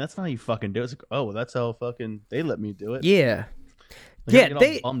like, hey man, that's not how you fucking do it. It's like, oh, well, that's how fucking they let me do it. Yeah. Like, yeah, I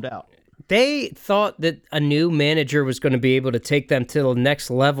get all bummed out. They thought that a new manager was going to be able to take them to the next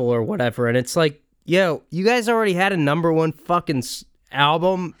level or whatever, and it's like, yo, you guys already had a number one fucking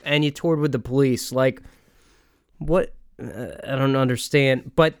album and you toured with the Police. Like, what? I don't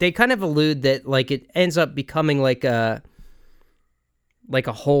understand. But they kind of allude that like it ends up becoming like a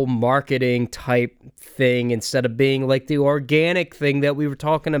whole marketing type thing instead of being like the organic thing that we were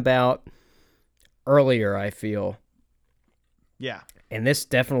talking about earlier, I feel. Yeah. And this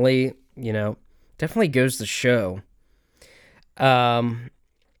definitely, you know, definitely goes to show.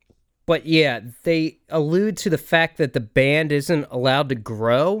 But yeah, they allude to the fact that the band isn't allowed to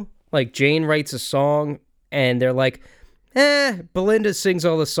grow. Like Jane writes a song and they're like, Belinda sings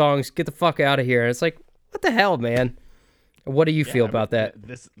all the songs, get the fuck out of here. And it's like, what the hell, man? What do you feel about that?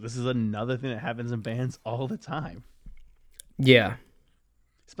 This is another thing that happens in bands all the time. Yeah.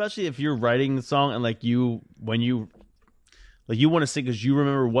 Especially if you're writing the song and like you want to sing because you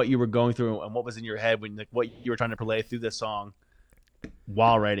remember what you were going through and what was in your head when like what you were trying to play through this song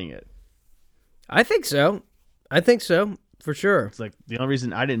while writing it. I think so, for sure. It's like the only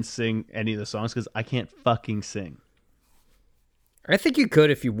reason I didn't sing any of the songs because I can't fucking sing. I think you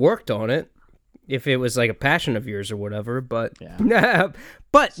could if you worked on it, if it was like a passion of yours or whatever. But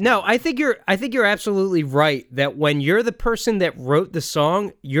but no, I think you're absolutely right that when you're the person that wrote the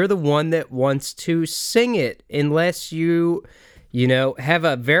song, you're the one that wants to sing it, unless you know, have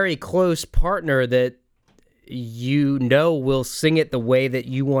a very close partner that you know will sing it the way that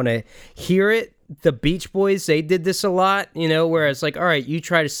you want to hear it. The Beach Boys, they did this a lot, you know, where it's like, all right, you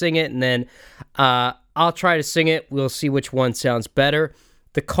try to sing it and then I'll try to sing it. We'll see which one sounds better.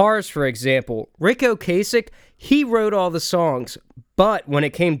 The Cars, for example, Rick Ocasek, he wrote all the songs, but when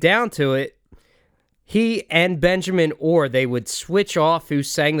it came down to it, he and Benjamin Orr, they would switch off who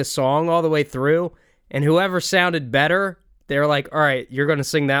sang the song all the way through, and whoever sounded better, they were like, all right, you're going to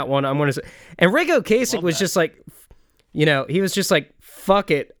sing that one. I'm going to. And Rick Ocasek was just like, you know, he was just like,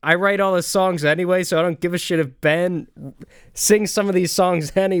 fuck it. I write all the songs anyway, so I don't give a shit if Ben sings some of these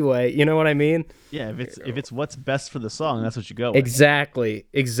songs anyway. You know what I mean? Yeah, if it's what's best for the song, that's what you go with. Exactly.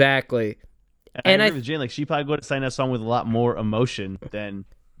 And I agree with Jane. Like, she probably would have sang that song with a lot more emotion than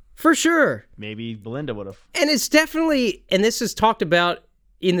for sure maybe Belinda would have. And it's definitely, and this is talked about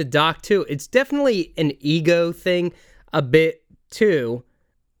in the doc too, it's definitely an ego thing a bit too.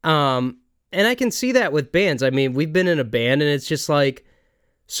 And I can see that with bands. I mean, we've been in a band and it's just like,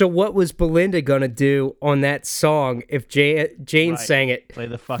 so what was Belinda gonna do on that song if Jane sang it? Play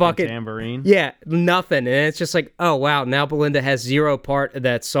the fucking tambourine? Yeah, nothing. And it's just like, oh wow, now Belinda has zero part of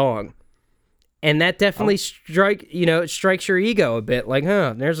that song. And that definitely strikes your ego a bit. Like,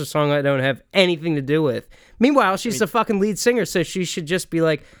 there's a song I don't have anything to do with. Meanwhile, she's the fucking lead singer, so she should just be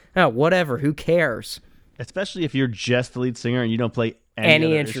like, oh, whatever, who cares? Especially if you're just the lead singer and you don't play any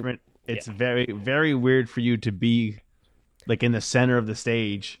other instrument. It's very, very weird for you to be like in the center of the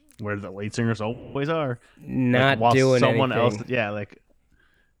stage where the lead singers always are. Not like, doing someone anything. else. Yeah, like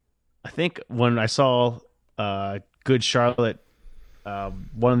I think when I saw Good Charlotte,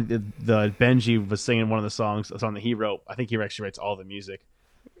 one of the Benji was singing one of the songs, a song that he wrote. I think he actually writes all the music.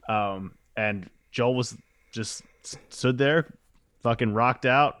 And Joel was just stood there, fucking rocked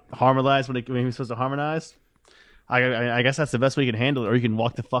out, harmonized when he was supposed to harmonize. I guess that's the best way you can handle it, or you can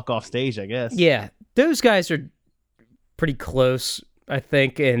walk the fuck off stage, I guess. Yeah, those guys are pretty close, I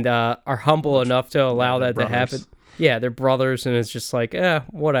think, and are humble enough to allow that to happen. Yeah, they're brothers, and it's just like,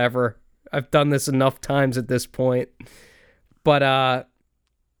 whatever. I've done this enough times at this point. But,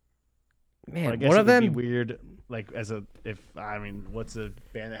 man, I guess one of them... would be weird. like as a if I mean, what's a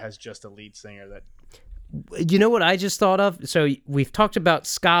band that has just a lead singer that? You know what I just thought of? So we've talked about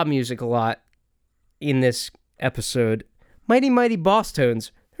ska music a lot in this episode. Mighty Mighty Boss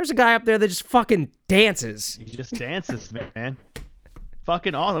Tones. There's a guy up there that just fucking dances. He just dances, man.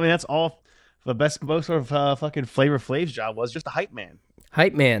 Fucking awesome. I mean, that's all. The best, most of fucking Flavor Flav's job was just a hype man.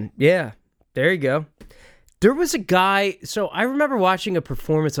 Hype man. Yeah. There you go. There was a guy, so I remember watching a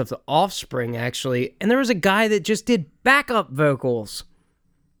performance of The Offspring, actually, and there was a guy that just did backup vocals.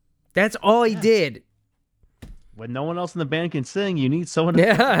 That's all he did. When no one else in the band can sing, you need someone to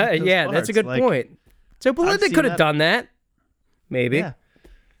Yeah, that's a good point. So Belinda could have done that. Maybe. Yeah.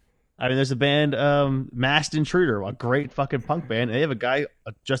 I mean, there's a band, Masked Intruder, a great fucking punk band. And they have a guy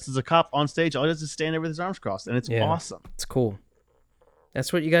dressed as a cop on stage. All he does is stand there with his arms crossed, and it's awesome. It's cool.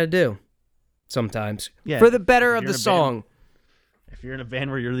 That's what you got to do sometimes. Yeah, for the better of the song. If you're in a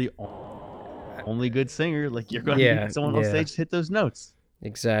band where you're the only good singer, like you're going to need someone on stage to hit those notes.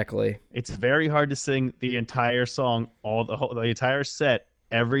 Exactly. It's very hard to sing the entire song, the entire set,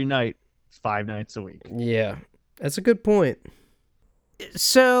 every night, 5 nights a week. Yeah, that's a good point.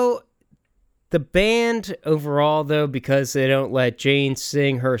 So, the band overall, though, because they don't let Jane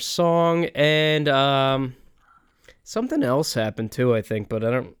sing her song, and something else happened too, I think, but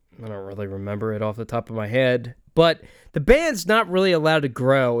I don't really remember it off the top of my head. But the band's not really allowed to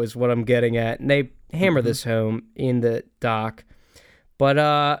grow, is what I'm getting at, and they hammer this home in the doc.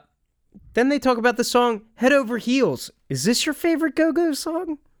 But then they talk about the song Head Over Heels. Is this your favorite Go-Go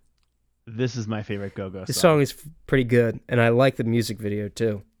song? This is my favorite Go-Go song. The song is pretty good, and I like the music video,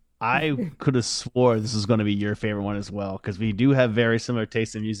 too. I could have swore this was going to be your favorite one as well, because we do have very similar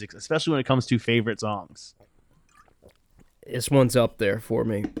tastes in music, especially when it comes to favorite songs. This one's up there for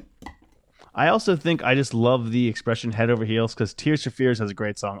me. I also think I just love the expression Head Over Heels, because Tears for Fears has a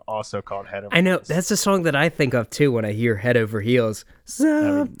great song also called Head Over Heels. I know, that's the song that I think of too when I hear Head Over Heels.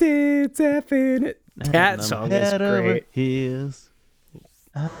 Something's happening. That song is Head great. Over Heels.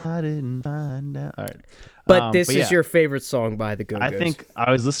 I didn't find out. All right. But this is your favorite song by the Go-Go's. I think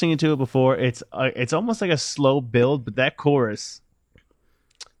I was listening to it before. It's almost like a slow build, but that chorus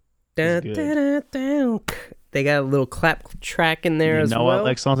is good. They got a little clap track in there as well. I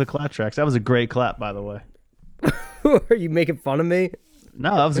like songs with clap tracks. That was a great clap, by the way. Are you making fun of me?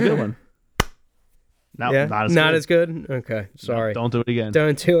 No, that was a good one. No, yeah? Not as good. Okay, sorry. No, don't do it again.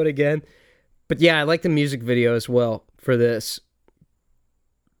 Don't do it again. But yeah, I like the music video as well for this.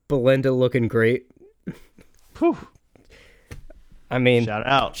 Belinda looking great. Whew. I mean, shout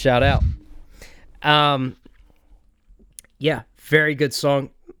out. Yeah, very good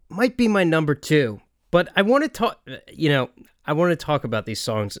song. Might be my number 2. But I want to talk, I want to talk about these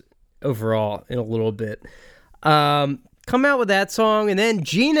songs overall in a little bit. Come out with that song, and then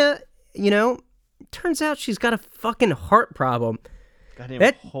Gina, turns out she's got a fucking heart problem.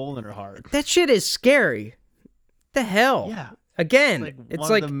 Goddamn hole in her heart. That shit is scary. The hell? Yeah. Again, it's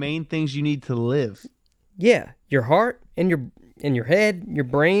one of the main things you need to live. Yeah, your heart and your head, your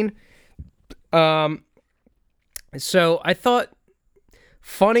brain. So I thought,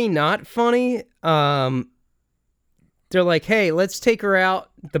 funny, not funny. They're like, hey, let's take her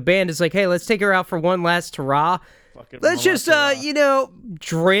out. The band is like, hey, let's take her out for one last hurrah. Let's just,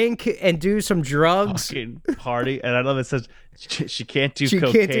 drink and do some drugs. Fucking party. And I love it says she can't do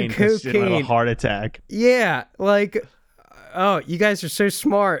cocaine because she'll have a heart attack. Yeah, like, oh, you guys are so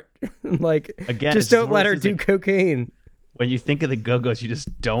smart. Like, again, just don't let her do cocaine. When you think of the Go-Go's, you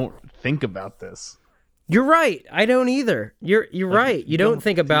just don't think about this. You're right. I don't either. You're right. You don't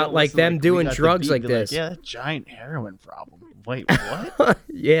think about like them doing drugs like this. Yeah, giant heroin problem. Wait, what?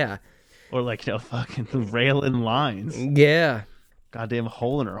 Yeah. Or like, fucking railing lines. Yeah. Goddamn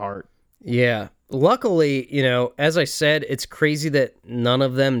hole in her heart. Yeah. Luckily, as I said, it's crazy that none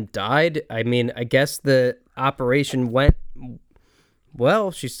of them died. I mean, I guess the operation went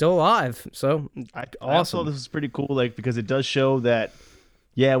well. She's still alive. So awesome. I also, this is pretty cool, like, because it does show that,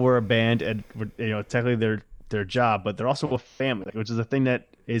 yeah, we're a band, and technically their job, but they're also a family, which is a thing that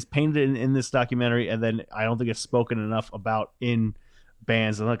is painted in this documentary, and then I don't think it's spoken enough about in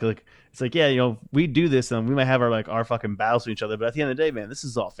bands. And like it's like, yeah, we do this, and we might have our fucking battles with each other, but at the end of the day, man, this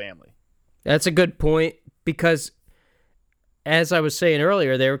is all family. That's a good point, because as I was saying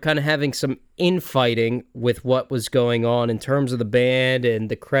earlier, they were kind of having some infighting with what was going on in terms of the band and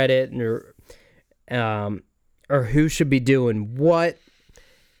the credit, or who should be doing what.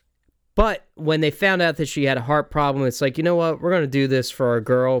 But when they found out that she had a heart problem, it's like, you know what? We're going to do this for our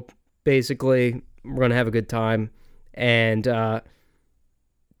girl, basically. We're going to have a good time. And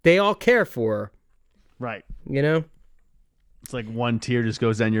they all care for her. Right. It's like one tear just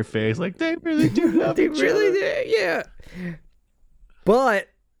goes down your face. Like, they really do love They each really other. did, yeah. But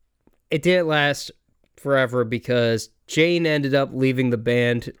it didn't last forever because Jane ended up leaving the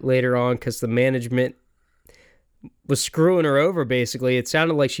band later on because the management was screwing her over, basically. It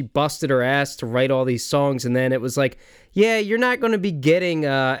sounded like she busted her ass to write all these songs, and then it was like, yeah, you're not going to be getting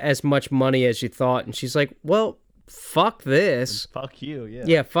as much money as you thought. And she's like, well, fuck this. Fuck you, yeah.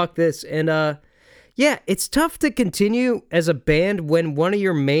 Yeah, fuck this. And yeah, it's tough to continue as a band when one of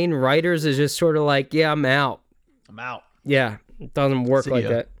your main writers is just sort of like, yeah, I'm out. I'm out. Yeah, it doesn't work See like ya.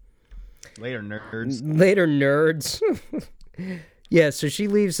 that. Later, nerds. Later, nerds. Yeah, so she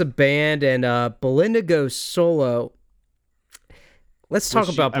leaves the band and Belinda goes solo. Let's talk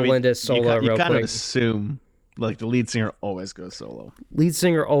about Belinda's solo you real kind of quick. assume, like, the lead singer always goes solo. Lead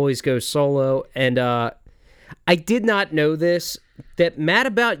singer always goes solo. And I did not know this, that Mad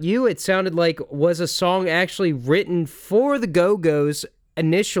About You, it sounded like, was a song actually written for the Go-Go's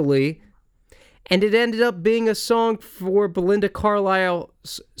initially. And it ended up being a song for Belinda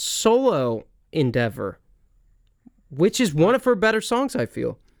Carlisle's solo endeavor, which is one of her better songs, I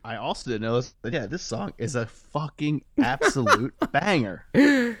feel. I also didn't know this. Yeah, this song is a fucking absolute banger.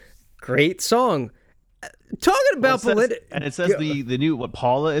 Great song. Talking about Belinda. And it says the new, what,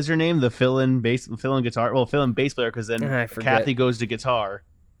 Paula is her name? The fill-in guitar. Well, fill-in bass player, because then I forget. Kathy goes to guitar.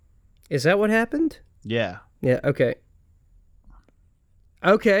 Is that what happened? Yeah. Yeah, okay.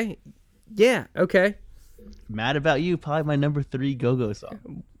 Okay. Yeah, okay. Mad About You, probably my number 3 Go-Go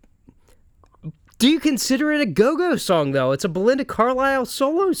song. Do you consider it a Go-Go song, though? It's a Belinda Carlisle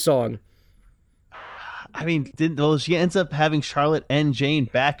solo song. I mean, she ends up having Charlotte and Jane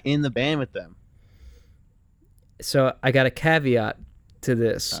back in the band with them. So I got a caveat to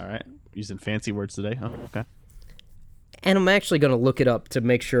this. All right. Using fancy words today. Oh, okay. And I'm actually going to look it up to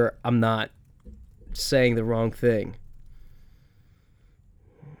make sure I'm not saying the wrong thing.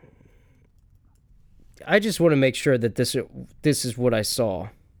 I just want to make sure that this is what I saw.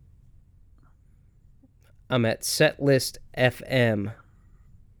 I'm at Setlist FM.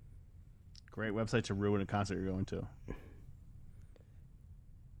 Great website to ruin a concert you're going to.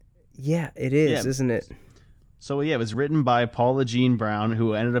 Yeah, it is, isn't it? So, yeah, it was written by Paula Jean Brown,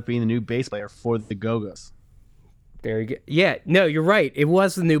 who ended up being the new bass player for the Go-Go's. Very good. Yeah, no, you're right. It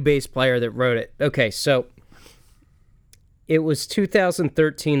was the new bass player that wrote it. Okay, so it was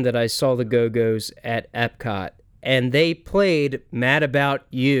 2013 that I saw the Go-Go's at Epcot, and they played Mad About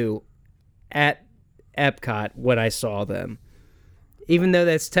You at Epcot when I saw them. Even though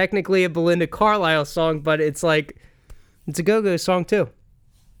that's technically a Belinda Carlisle song, but it's like, it's a Go-Go song too.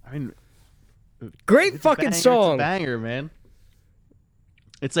 I mean, great fucking song. It's a banger, man.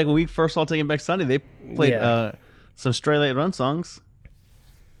 It's like when we first saw Taking Back Sunday, they played some Stray Late Run songs.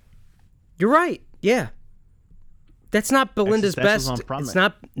 You're right. Yeah. That's not Belinda's best.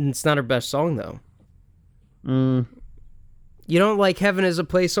 It's not her best song though. You don't like Heaven is a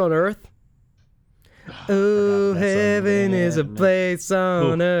Place on Earth? Oh, heaven is a place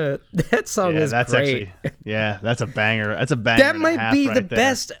on earth. That song is that's great. Actually, that's a banger. That's a banger. That might be the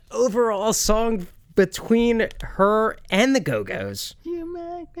best overall song between her and the Go-Go's. You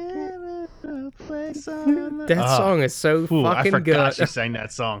make heaven a place on earth. That song is so fucking I forgot good. she sang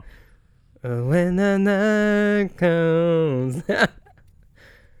that song. When the night comes.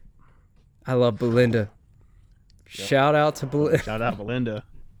 I love Belinda. Shout out to Belinda. Shout out Belinda.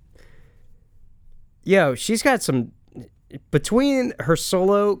 Yo, she's got some, between her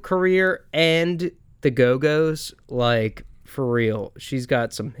solo career and the Go-Go's, like, for real, she's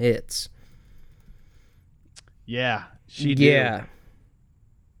got some hits. Yeah, she did. Yeah.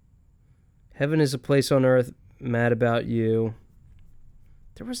 Heaven is a Place on Earth, Mad About You.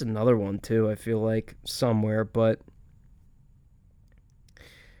 There was another one, too, I feel like, somewhere, but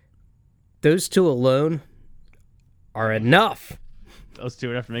those two alone are enough. Those two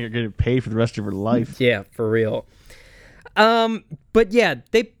would have to make her get paid for the rest of her life. Yeah, for real. But yeah,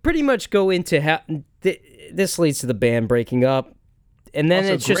 they pretty much go into how this leads to the band breaking up, and then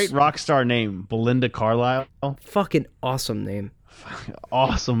Also, it's great just rock star name, Belinda Carlisle. fucking awesome name.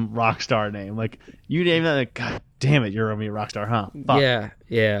 Awesome rock star name. Like, you name that, like, God damn it, you're gonna be a rock star, huh? Fuck.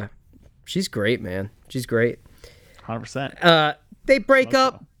 Yeah. She's great, man. She's great. 100%. They break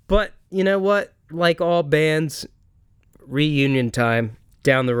up, but you know what? Like all bands, reunion time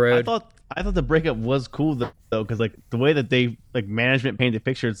down the road. I thought the breakup was cool though, because like the way that they like management painted the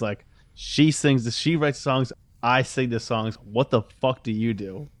picture, it's like she writes songs, I sing the songs. What the fuck do you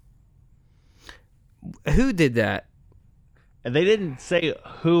do? Who did that? And they didn't say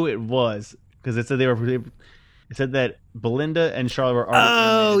who it was because it said they It said that Belinda and Charlotte were already.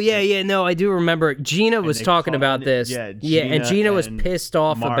 Oh, yeah, no, I do remember. Gina was talking about this. Yeah, and Gina was pissed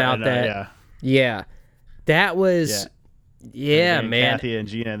off about that. Yeah. That was, man. Kathy and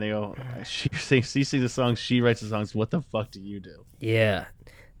Gina, and they go, she sings the songs, she writes the songs. What the fuck do you do? Yeah.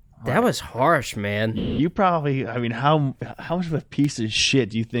 That was harsh, man. You probably, I mean, how much of a piece of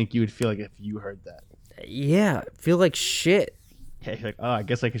shit do you think you would feel like if you heard that? Yeah, feel like shit. Yeah, you're like, oh, I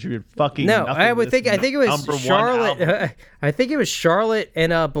guess I contributed fucking. No, I think it was Charlotte. I think it was Charlotte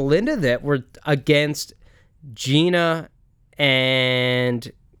and Belinda that were against Gina,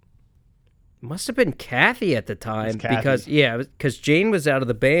 and must have been Kathy at the time because Jane was out of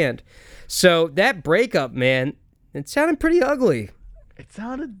the band. So that breakup, man, it sounded pretty ugly. It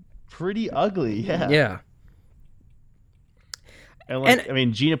sounded pretty ugly, yeah. Yeah. And I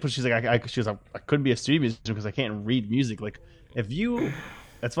mean, Gina, she's like, I couldn't be a studio musician because I can't read music. Like,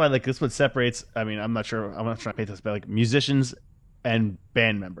 that's why, like, this what separates. I mean, I'm not sure. I'm not trying to paint this, but like musicians and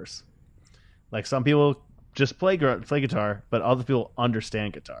band members. Like, some people just play guitar, but other people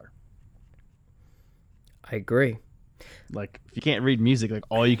understand guitar. I agree. Like, if you can't read music, like,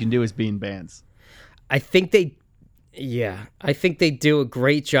 all you can do is be in bands. I think they do a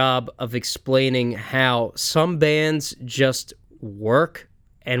great job of explaining how some bands just work,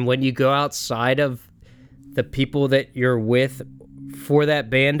 and when you go outside of the people that you're with for that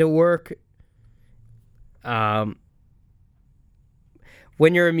band to work, when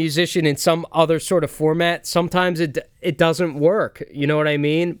you're a musician in some other sort of format, sometimes it doesn't work. You know what I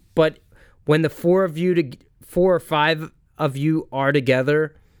mean? But when the four or five of you are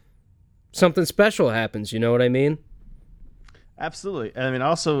together, something special happens. You know what I mean? Absolutely. And I mean, I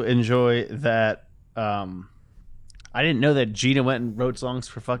also enjoy that. I didn't know that Gina went and wrote songs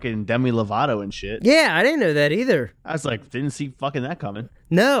for fucking Demi Lovato and shit. Yeah, I didn't know that either. I was like, didn't see fucking that coming.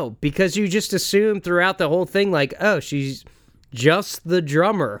 No, because you just assume throughout the whole thing, like, oh, she's just the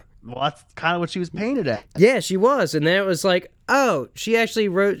drummer. Well, that's kind of what she was painted at. Yeah, she was. And then it was like, oh, she actually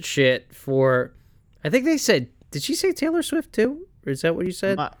wrote shit for, I think they said, did she say Taylor Swift too? Or is that what you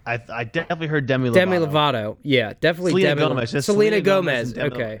said? I definitely heard Demi Lovato. Demi Lovato. Yeah, definitely Selena Gomez.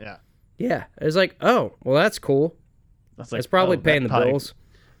 Okay. Yeah. It was like, oh, well, that's cool. That's probably paying the bills.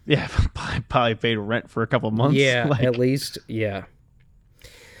 Yeah, probably paid rent for a couple months. Yeah, at least. Yeah.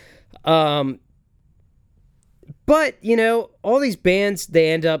 But, you know, all these bands,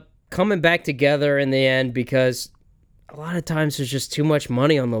 they end up coming back together in the end because a lot of times there's just too much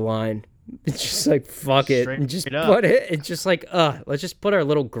money on the line. It's just like, fuck it. And just put it. It's just like, let's just put our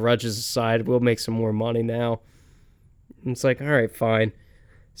little grudges aside. We'll make some more money now. And it's like, all right, fine.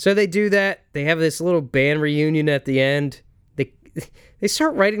 So they do that. They have this little band reunion at the end. They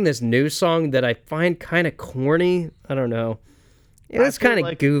start writing this new song that I find kind of corny. I don't know. It was kind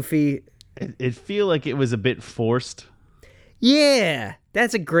of goofy. It feel like it was a bit forced. Yeah,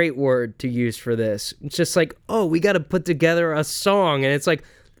 that's a great word to use for this. It's just like, oh, we got to put together a song. And it's like,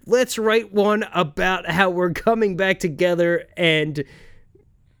 let's write one about how we're coming back together and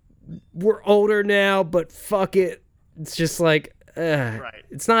we're older now, but fuck it. It's just like, right.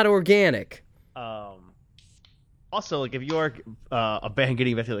 It's not organic. Also, like, if you are a band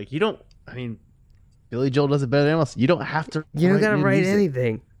getting back to, like, you don't, I mean, Billy Joel does it better than anyone else. You don't have to. You don't gotta write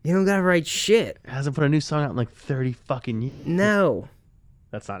anything. You don't gotta write shit. Hasn't put a new song out in like 30 fucking years. No.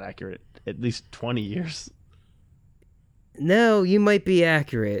 That's not accurate. At least 20 years. No, you might be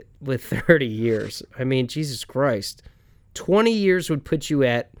accurate with 30 years. I mean, Jesus Christ. 20 years would put you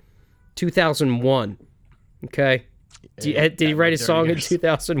at 2001. Okay? Did he write a song in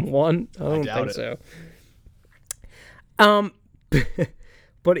 2001? I don't think so.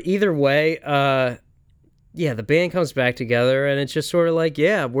 But either way, yeah, the band comes back together, and it's just sort of like,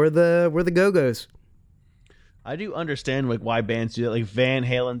 yeah, we're the Go-Go's. I do understand like why bands do that. Like Van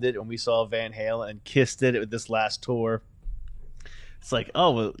Halen did when we saw Van Halen, and Kiss did it with this last tour. It's like,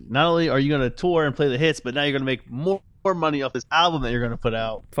 oh, well, not only are you going to tour and play the hits, but now you're going to make more money off this album that you're going to put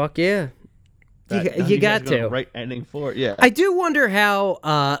out. Fuck yeah. You got to write anything for it. Yeah. I do wonder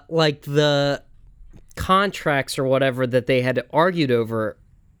how like the contracts or whatever that they had argued over,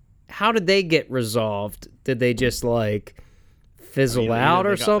 how did they get resolved? Did they just like fizzle out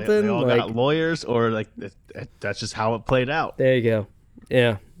or something? They all got lawyers, or like that's just how it played out. There you go.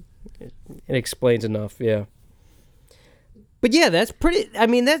 Yeah, it explains enough. Yeah, but yeah, that's pretty. I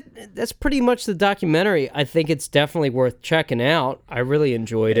mean, that's pretty much the documentary. I think it's definitely worth checking out. I really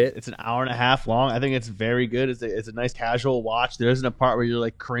enjoyed it. It's an hour and a half long. I think it's very good. It's a nice casual watch. There isn't a part where you're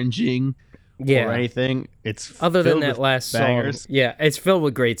like cringing. Yeah. Or anything. It's other than that last bangers. song. Yeah, it's filled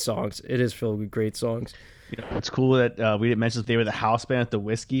with great songs. It is filled with great songs. You know, it's cool that we didn't mention that they were the house band at the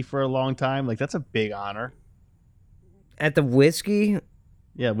Whiskey for a long time. Like, that's a big honor. At the whiskey?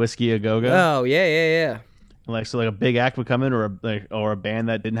 Yeah, Whiskey A Go Go. Oh, yeah. Like so, like a big act would come in, or a band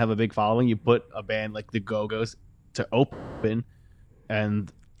that didn't have a big following. You put a band like the Go Go's to open,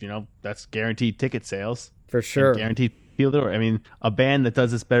 and that's guaranteed ticket sales For sure. guaranteed people there. I mean, a band that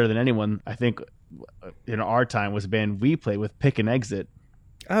does this better than anyone, I think, in our time was a band we played with, Pick and Exit.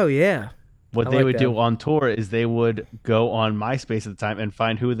 Oh, yeah. What they would do on tour is they would go on MySpace at the time and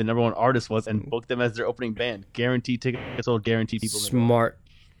find who the number one artist was and book them as their opening band. Guaranteed tickets sold, guaranteed people. Smart.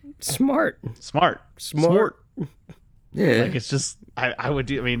 Yeah. Like, it's just, I would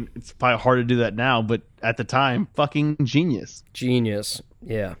do, I mean, it's probably hard to do that now, but at the time, fucking genius. Genius.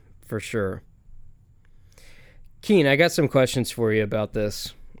 Yeah, for sure. Keen, I got some questions for you about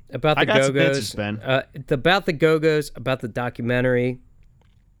this. About the Go-Go's. Some answers, Ben. About the Go-Go's, about the documentary.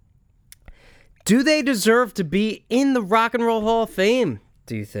 Do they deserve to be in the Rock and Roll Hall of Fame,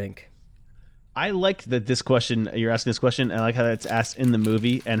 do you think? I like that you're asking this question, and I like how it's asked in the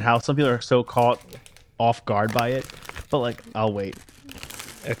movie, and how some people are so caught off guard by it. But, like, I'll wait.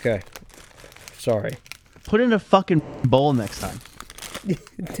 Okay. Sorry. Put in a fucking bowl next time.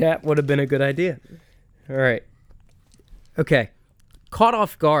 That would have been a good idea. All right. Okay. Caught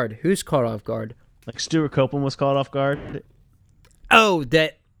off guard. Who's caught off guard? Like Stuart Copeland was caught off guard. Oh,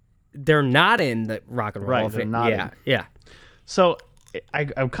 that they're not in the Rock and Roll Hall of Fame. Yeah. So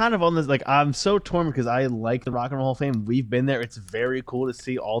I'm kind of on this, like, I'm so torn because I like the Rock and Roll Hall of Fame. We've been there. It's very cool to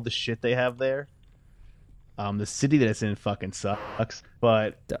see all the shit they have there. The city that it's in fucking sucks,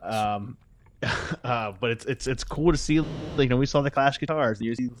 but but it's cool to see. Like, we saw the Clash guitars, and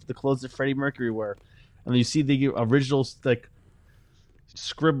you see the clothes that Freddie Mercury wore, and then you see the original like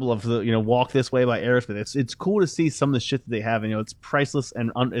scribble of the Walk This Way by Aerosmith. It's cool to see some of the shit that they have, and it's priceless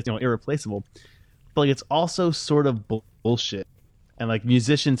and it's irreplaceable. But like, it's also sort of bullshit, and like,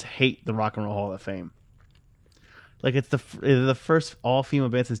 musicians hate the Rock and Roll Hall of Fame. Like, it's the first all-female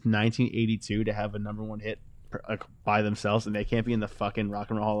band since 1982 to have a number one hit by themselves, and they can't be in the fucking Rock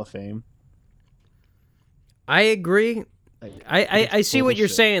and Roll Hall of Fame. I agree. I see what you're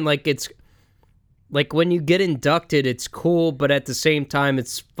saying. Like, it's like when you get inducted, it's cool, but at the same time,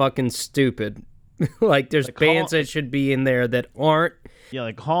 it's fucking stupid. Like, there's like bands that should be in there that aren't. Yeah,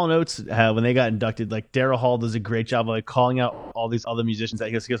 like Hall & Oates, when they got inducted, like Daryl Hall does a great job of like calling out all these other musicians. That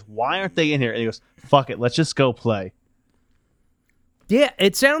he goes, why aren't they in here? And he goes, fuck it, let's just go play. Yeah,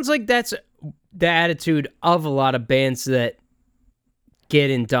 it sounds like that's the attitude of a lot of bands that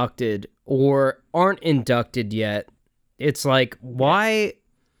get inducted or aren't inducted yet. It's like, why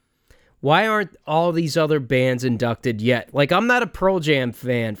aren't all these other bands inducted yet? Like, I'm not a Pearl Jam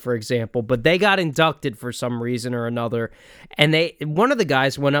fan, for example, but they got inducted for some reason or another. And one of the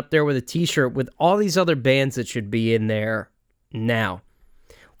guys went up there with a t-shirt with all these other bands that should be in there now.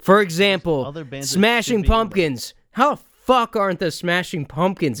 For example, Smashing Pumpkins. How the fuck aren't the Smashing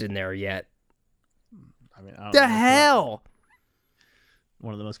Pumpkins in there yet? I mean, I don't the know hell?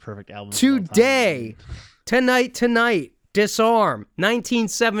 One of the most perfect albums. Today. Tonight. Disarm,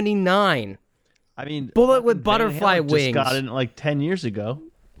 1979. I mean, Bullet with Butterfly Wings. Just got in like 10 years ago.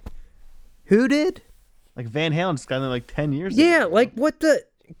 Who did? Like Van Halen just got in like 10 years ago. Yeah, like what the?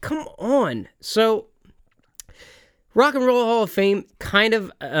 Come on. So, Rock and Roll Hall of Fame, kind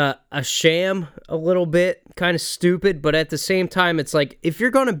of a sham, a little bit, kind of stupid, but at the same time, it's like, if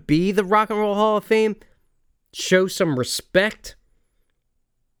you're going to be the Rock and Roll Hall of Fame, show some respect.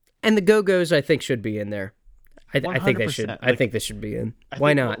 And the Go-Go's, I think, should be in there. I think they should. I think they should be in.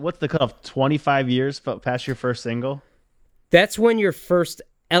 Why not? What's the cutoff? 25 years past your first single? That's when you're first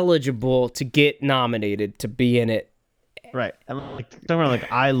eligible to get nominated to be in it. Right. And like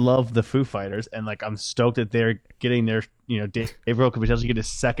I love the Foo Fighters, and like I'm stoked that they're getting their, Dave Grohl could potentially get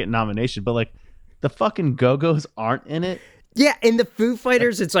his second nomination, but like the fucking Go-Go's aren't in it. Yeah, and the Foo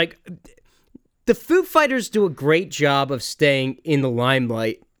Fighters, it's like the Foo Fighters do a great job of staying in the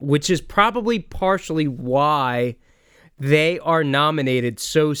limelight, which is probably partially why they are nominated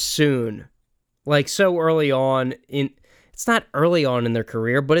so soon. Like, so early on it's not early on in their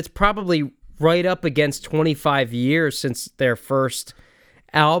career, but it's probably right up against 25 years since their first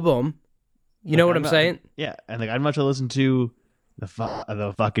album. You know what I'm saying? Yeah, and like I'd much rather listen to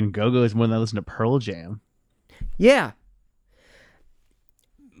the fucking Go-Go's more than I listen to Pearl Jam. Yeah.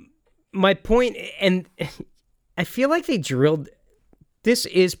 My point, and I feel like they drilled. This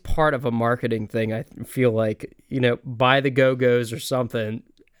is part of a marketing thing, I feel like, by the Go-Go's or something,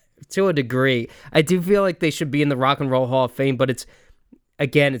 to a degree. I do feel like they should be in the Rock and Roll Hall of Fame, but it's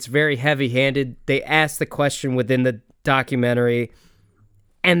very heavy-handed. They asked the question within the documentary,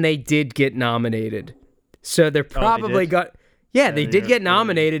 and they did get nominated. So they're probably they did get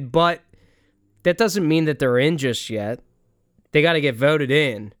nominated, but that doesn't mean that they're in just yet. they got to get voted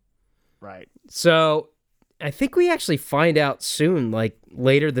in. Right. So I think we actually find out soon, like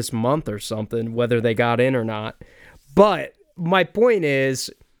later this month or something, whether they got in or not. But my point is,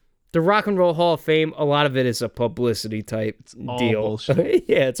 the Rock and Roll Hall of Fame, a lot of it is a publicity type all deal. bullshit.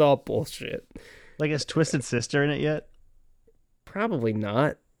 Yeah, it's all bullshit. Like, is Twisted Sister in it yet? Probably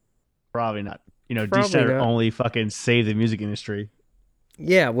not. Probably not. You know, Probably D-Snyder not. only fucking saved the music industry.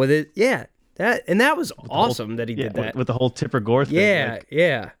 Yeah, with it. Yeah, that was awesome that he did that. With the whole Tipper Gore thing. Yeah, Like,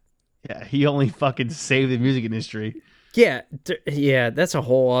 yeah. yeah, he only fucking saved the music industry. Yeah, yeah, that's a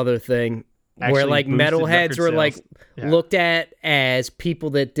whole other thing. Where Actually like boosted metalheads record were like sales. Yeah. looked at as people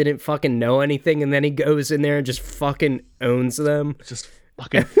that didn't fucking know anything, and then he goes in there and just fucking owns them. Just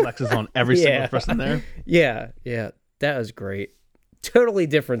fucking flexes on every Yeah. single person there. Yeah, that was great. Totally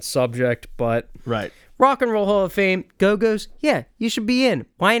different subject, but Right. Rock and Roll Hall of Fame, Go-Go's, yeah, you should be in.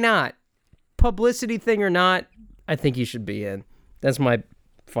 Why not? Publicity thing or not, I think you should be in. That's my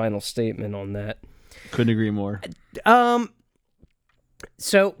final statement on that. Couldn't agree more.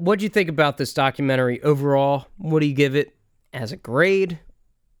 So what do you think about this documentary overall? What do you give it as a grade?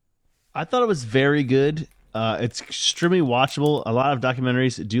 I thought it was very good. It's extremely watchable. A lot of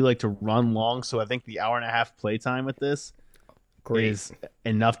documentaries do like to run long, so I think the hour and a half playtime with this is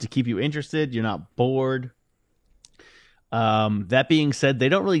enough to keep you interested. You're not bored. That being said, they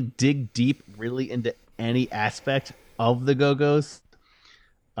don't really dig deep really into any aspect of the Go-Go's.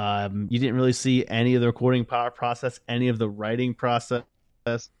 You didn't really see any of the recording process, any of the writing process.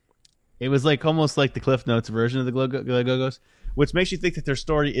 It was like almost like the Cliff Notes version of the Go-Go's, which makes you think that their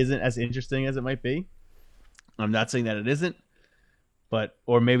story isn't as interesting as it might be. I'm not saying that it isn't, but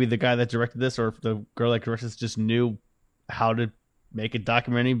or maybe the guy that directed this or the girl that directed this just knew how to make a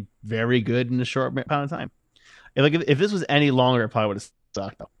documentary very good in a short amount of time. If this was any longer, it probably would have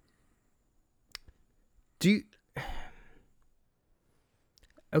sucked though.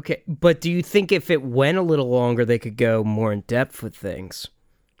 Okay, but do you think if it went a little longer, they could go more in depth with things?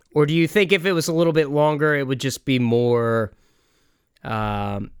 Or do you think if it was a little bit longer, it would just be more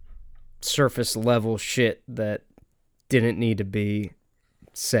surface level shit that didn't need to be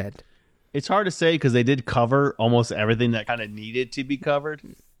said? It's hard to say because they did cover almost everything that kind of needed to be covered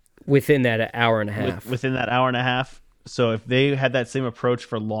Within that hour and a half. within that hour and a half. So if they had that same approach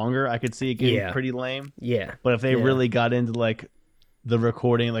for longer, I could see it getting Yeah. pretty lame. Yeah. But if they Yeah. really got into like the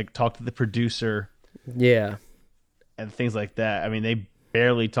recording, like talk to the producer Yeah. and things like that, I mean, they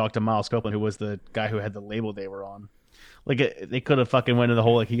barely talked to Miles Copeland, who was the guy who had the label they were on. Like they could have fucking went into the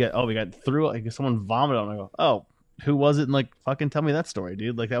whole like we got through like someone vomited on. I go, oh, who was it? And like fucking tell me that story,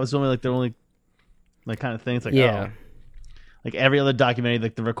 dude. Like that was only like the only like kind of thing. It's like Yeah. oh. Like every other documentary,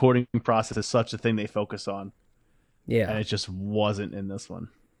 like the recording process is such a thing they focus on, Yeah. and it just wasn't in this one.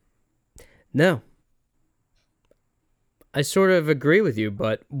 No. I sort of agree with you,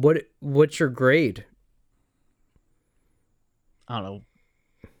 but what's your grade? I don't know.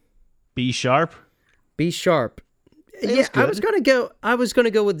 B sharp. B sharp. was Yeah, good. I was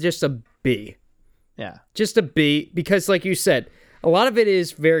gonna go with just a B. Yeah. Just a B, because like you said, a lot of it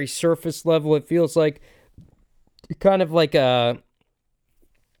is very surface level. It feels like kind of like a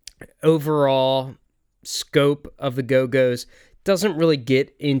overall scope of the Go-Go's. Doesn't really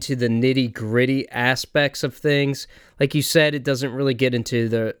get into the nitty gritty aspects of things. Like you said, it doesn't really get into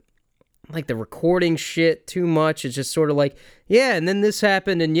the recording shit too much. It's just sort of like, yeah, and then this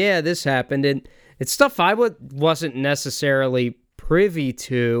happened, and yeah, this happened, and it's stuff I wasn't necessarily privy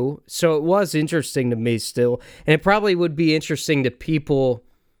to, so it was interesting to me still, and it probably would be interesting to people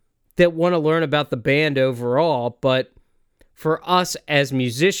that want to learn about the band overall, but for us as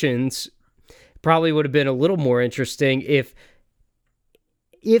musicians, it probably would have been a little more interesting if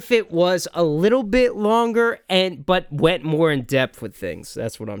it was a little bit longer but went more in depth with things.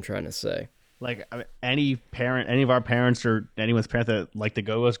 That's what I'm trying to say. Like I mean, any of our parents or anyone's parent that liked the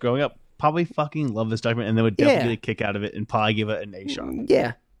Go-Go's growing up probably fucking love this document, and they would definitely get a kick out of it and probably give it an A sharp.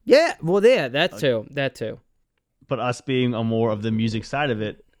 Yeah. Well, yeah, that too. But us being a more of the music side of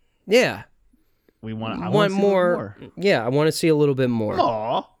it, Yeah. I want more. Yeah, I want to see a little bit more.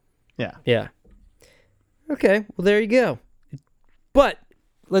 Aw. Yeah. Yeah. Okay, well, there you go. But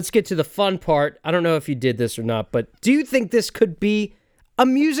let's get to the fun part. I don't know if you did this or not, but do you think this could be a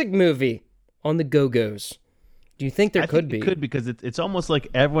music movie on the Go-Go's? Do you think there could be? It could, because it's almost like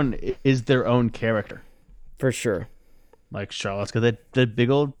everyone is their own character. For sure. Like Charlotte's got that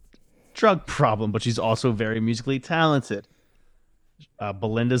big old drug problem, but she's also very musically talented.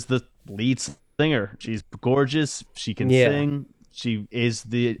 Belinda's the lead singer. She's gorgeous. She can sing. She is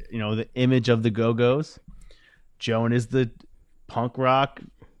the image of the Go-Go's. Joan is the punk rock,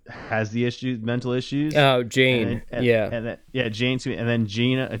 has the issues, mental issues. Oh, Jane. Yeah. And then, Jane, and then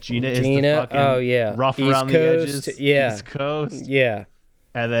Gina. Gina is the Gina. fucking Oh, yeah. rough East around Coast, the edges. yeah. East Coast. Yeah.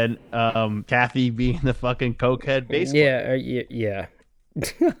 And then Kathy being the fucking cokehead bass player. Yeah.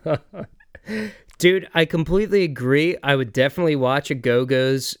 Dude, I completely agree. I would definitely watch a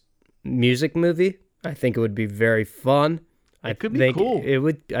Go-Go's music movie. I think it would be very fun. It could be cool.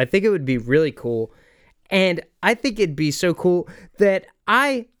 I think it would be really cool. And I think it'd be so cool that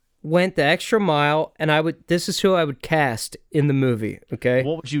I went the extra mile and this is who I would cast in the movie, okay?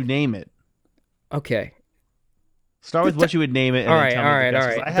 What would you name it? Okay. Start with what you would name it. All right.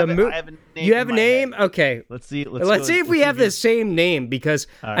 I have a name. You have a name? Head. Okay. Let's see if we have the same name, because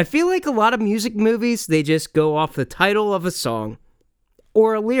I feel like a lot of music movies, they just go off the title of a song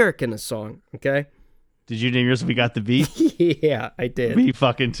or a lyric in a song, okay? Did you name yours We Got the Beat? Yeah, I did. Me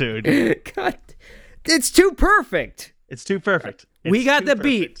fucking too, dude. God, it's too perfect. It's too perfect. We Got the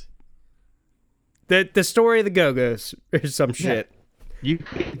Beat. The story of the Go-Go's or some shit. You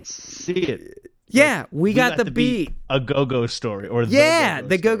can see it. Yeah, we got the beat. A Go-Go story or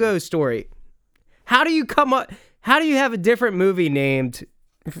the Go-Go story. How do you have a different movie named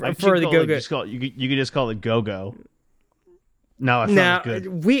for the Go-Go? You could just call it Go-Go. No, it sounds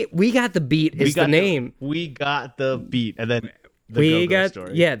good. We got the beat is the name. We got the beat, and then the Go-Go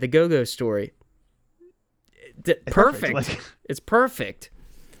story. Yeah, the Go-Go story. Perfect. It's perfect.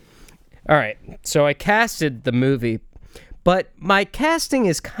 All right, so I casted the movie, but my casting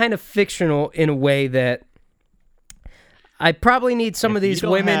is kind of fictional in a way that I probably need some of these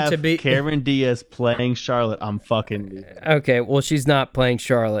women to be. Cameron Diaz playing Charlotte, I'm fucking. Okay, well, she's not playing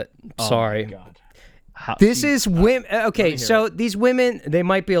Charlotte. Sorry. Oh my God. This is women. Okay, so these women, they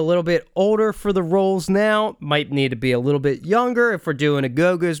might be a little bit older for the roles now, might need to be a little bit younger if we're doing a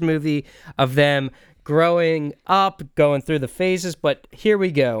Go-Go's movie of them growing up, going through the phases, but here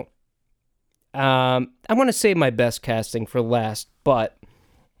we go. I want to save my best casting for last, but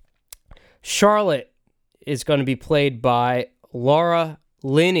Charlotte is going to be played by Laura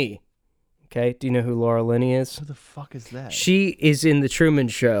Linney. Okay, do you know who Laura Linney is? Who the fuck is that? She is in The Truman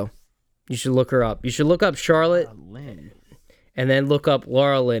Show. You should look her up. You should look up Charlotte and then look up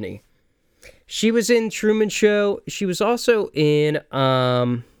Laura Linney. She was in Truman Show. She was also in,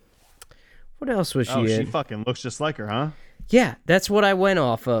 what else was she in? She fucking looks just like her, huh? Yeah, that's what I went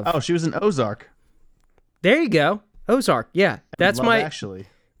off of. Oh, she was in Ozark. There you go. Ozark. Yeah, that's Love my Actually.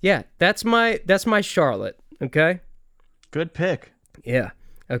 Yeah, that's my Charlotte, okay? Good pick. Yeah.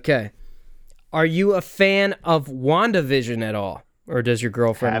 Okay. Are you a fan of WandaVision at all? Or does your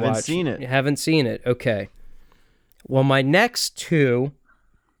girlfriend watch? Haven't seen it. You haven't seen it. Okay. Well, my next two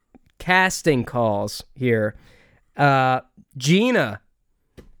casting calls here. Gina.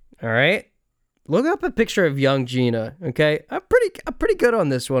 All right. Look up a picture of young Gina, okay? I'm pretty good on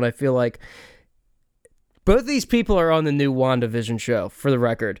this one, I feel like. Both these people are on the new WandaVision show, for the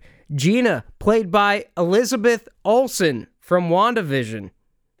record. Gina, played by Elizabeth Olsen from WandaVision.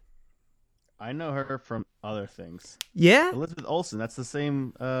 I know her from other things. Yeah? Elizabeth Olsen, that's the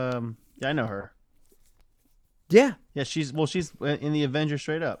same. Yeah, I know her. Yeah. Yeah, she's in the Avengers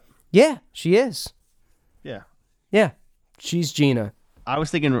straight up. Yeah, she is. Yeah. Yeah, she's Gina. I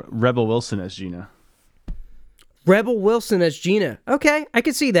was thinking Rebel Wilson as Gina. Rebel Wilson as Gina. Okay, I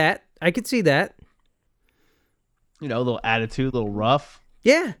could see that. You know, a little attitude, a little rough.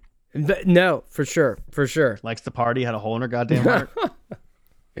 Yeah. No, for sure. Likes to party, had a hole in her goddamn heart.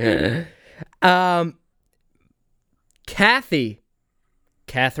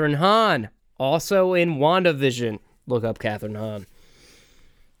 Catherine Hahn, also in WandaVision. Look up Catherine Hahn.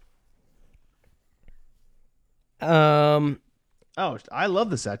 Oh, I love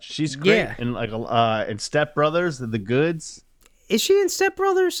this actress. She's great. Yeah. In Step Brothers, The Goods. Is she in Step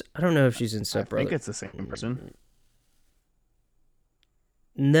Brothers? I don't know if she's in Step Brothers. I think it's the same person.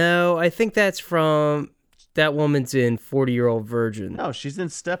 No, I think that's from that woman's in 40-Year-Old Virgin. No, she's in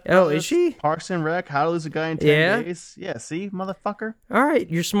Step Brothers. Oh, is she? Parks and Rec, How to Lose a Guy in 10 Days. Yeah, see, motherfucker. All right,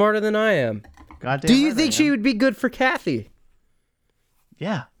 you're smarter than I am. Goddamn. Do you think she would be good for Kathy?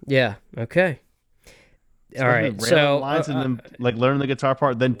 Yeah. Yeah, okay. All right, so lines and then like learning the guitar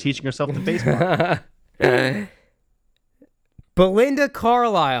part, then teaching herself the bass part. Belinda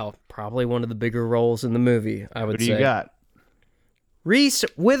Carlisle, probably one of the bigger roles in the movie, I would say. Who do you got? Reese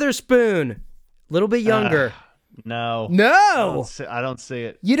Witherspoon, a little bit younger. No. I don't see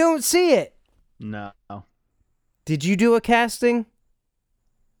it. You don't see it? No. Did you do a casting?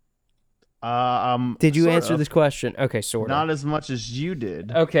 Did you answer this question? Okay, sort of. Not as much as you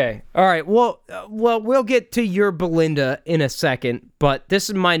did. Okay. All right. Well, we'll get to your Belinda in a second, but this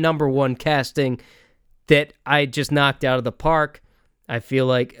is my number one casting that I just knocked out of the park. I feel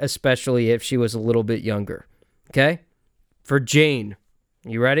like, especially if she was a little bit younger. Okay? For Jane.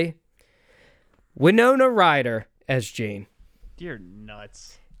 You ready? Winona Ryder as Jane. You're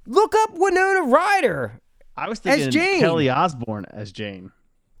nuts. Look up Winona Ryder. I was thinking as Jane. Kelly Osbourne as Jane.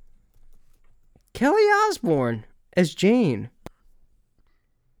 Kelly Osbourne as Jane.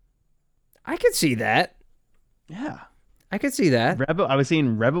 I could see that. Yeah. I could see that. I was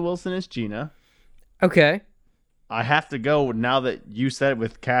seeing Rebel Wilson as Gina. Okay. I have to go now that you said it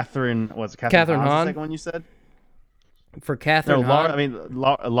with Catherine. Was it Catherine Hahn? The second one you said? For Catherine Laura. Hahn? I mean,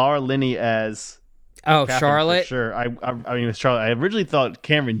 Laura Linney as. Oh, Catherine, Charlotte? For sure. I mean, it was Charlotte. I originally thought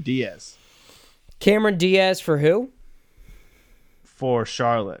Cameron Diaz. Cameron Diaz for who? For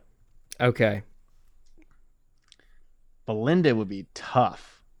Charlotte. Okay. Belinda would be tough.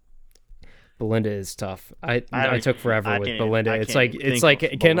 Belinda is tough. I took forever with even- Belinda. I It's can't like even it's think like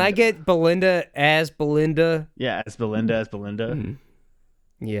of can I Belinda. get Belinda as Belinda? Yeah, as Belinda. Mhm.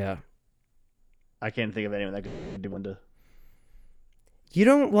 Yeah. I can't think of anyone that could do Belinda. You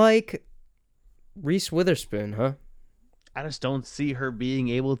don't like Reese Witherspoon, huh? I just don't see her being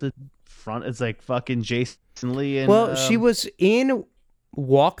able to front. It's like fucking Jason Lee and. Well, she was in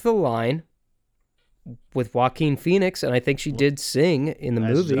Walk the Line with Joaquin Phoenix, and I think she did sing in the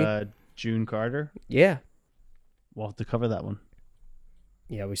as, movie. June Carter. Yeah. We'll have to cover that one.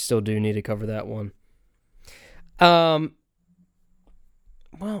 Yeah, we still do need to cover that one. Well,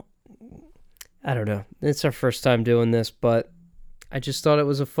 I don't know. It's our first time doing this, but I just thought it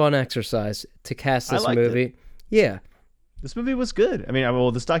was a fun exercise to cast this liked movie. it. Yeah. This movie was good. I mean,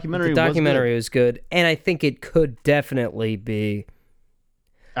 well, this documentary. The documentary was good, and I think it could definitely be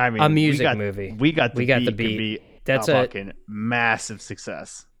I mean, a music movie. We got the the beat. beat. Could be That's a a fucking massive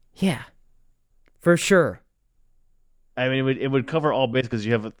success. yeah, for sure. I mean, it would cover all bases because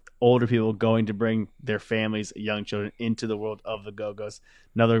you have older people going to bring their families, young children, into the world of the Go-Go's.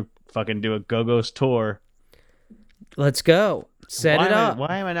 Another fucking do a Go-Go's tour. Let's go. Set it up.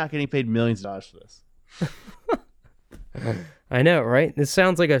 Why am I not getting paid millions of dollars for this? I know, right? This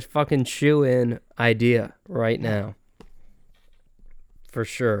sounds like a fucking shoe-in idea right now. For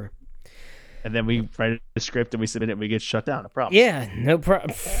sure. And then we write a script and we submit it and we get shut down. No problem. Yeah, no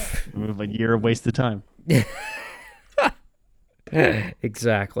problem. We have a year of wasted time.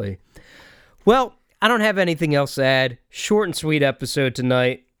 Exactly. Well, I don't have anything else to add. Short and sweet episode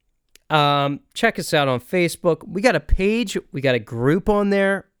tonight. Check us out on Facebook. We got a page. We got a group on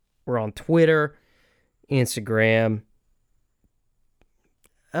there. We're on Twitter, Instagram.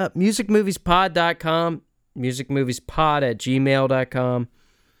 musicmoviespod.com, musicmoviespod@gmail.com.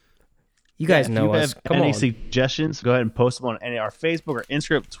 You guys know us. Come any on. suggestions, go ahead and post them on any our Facebook or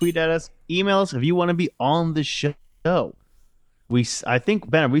Instagram. Tweet at us. Email us if you want to be on the show. I think,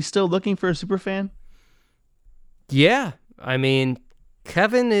 Ben, are we still looking for a super fan? Yeah. I mean,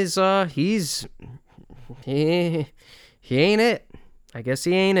 Kevin is, he ain't it. I guess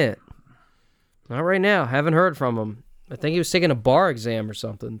he ain't it. Not right now. Haven't heard from him. I think he was taking a bar exam or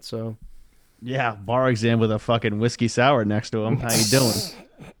something, so. Yeah, bar exam with a fucking whiskey sour next to him. How you doing?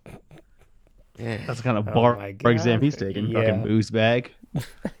 That's the kind of bar exam he's taking. Yeah. Fucking booze bag.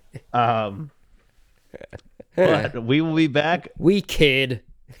 But we will be back. We kid.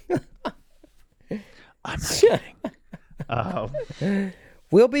 I'm not kidding.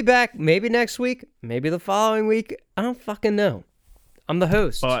 We'll be back maybe next week, maybe the following week. I don't fucking know. I'm the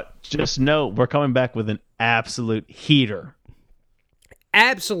host. But just know we're coming back with an absolute heater.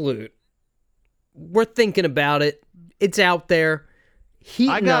 Absolute. We're thinking about it. It's out there.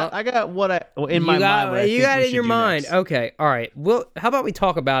 I got what I in my mind. What I you think got we it in should your do mind. next. Okay. All right. Well, how about we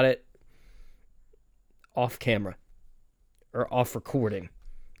talk about it off camera or off recording?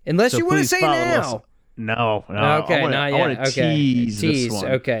 Unless So you want to please say follow now. us. No. Okay, I want to okay. tease this one.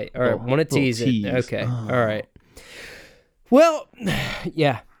 Okay, all right. Want to tease it? tease. Okay, all right. Well,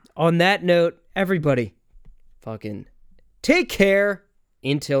 yeah. On that note, everybody, fucking take care.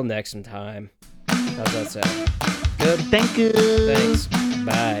 Until next time. How's that sound? Good. Thank you. Thanks.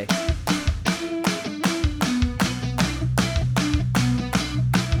 Bye.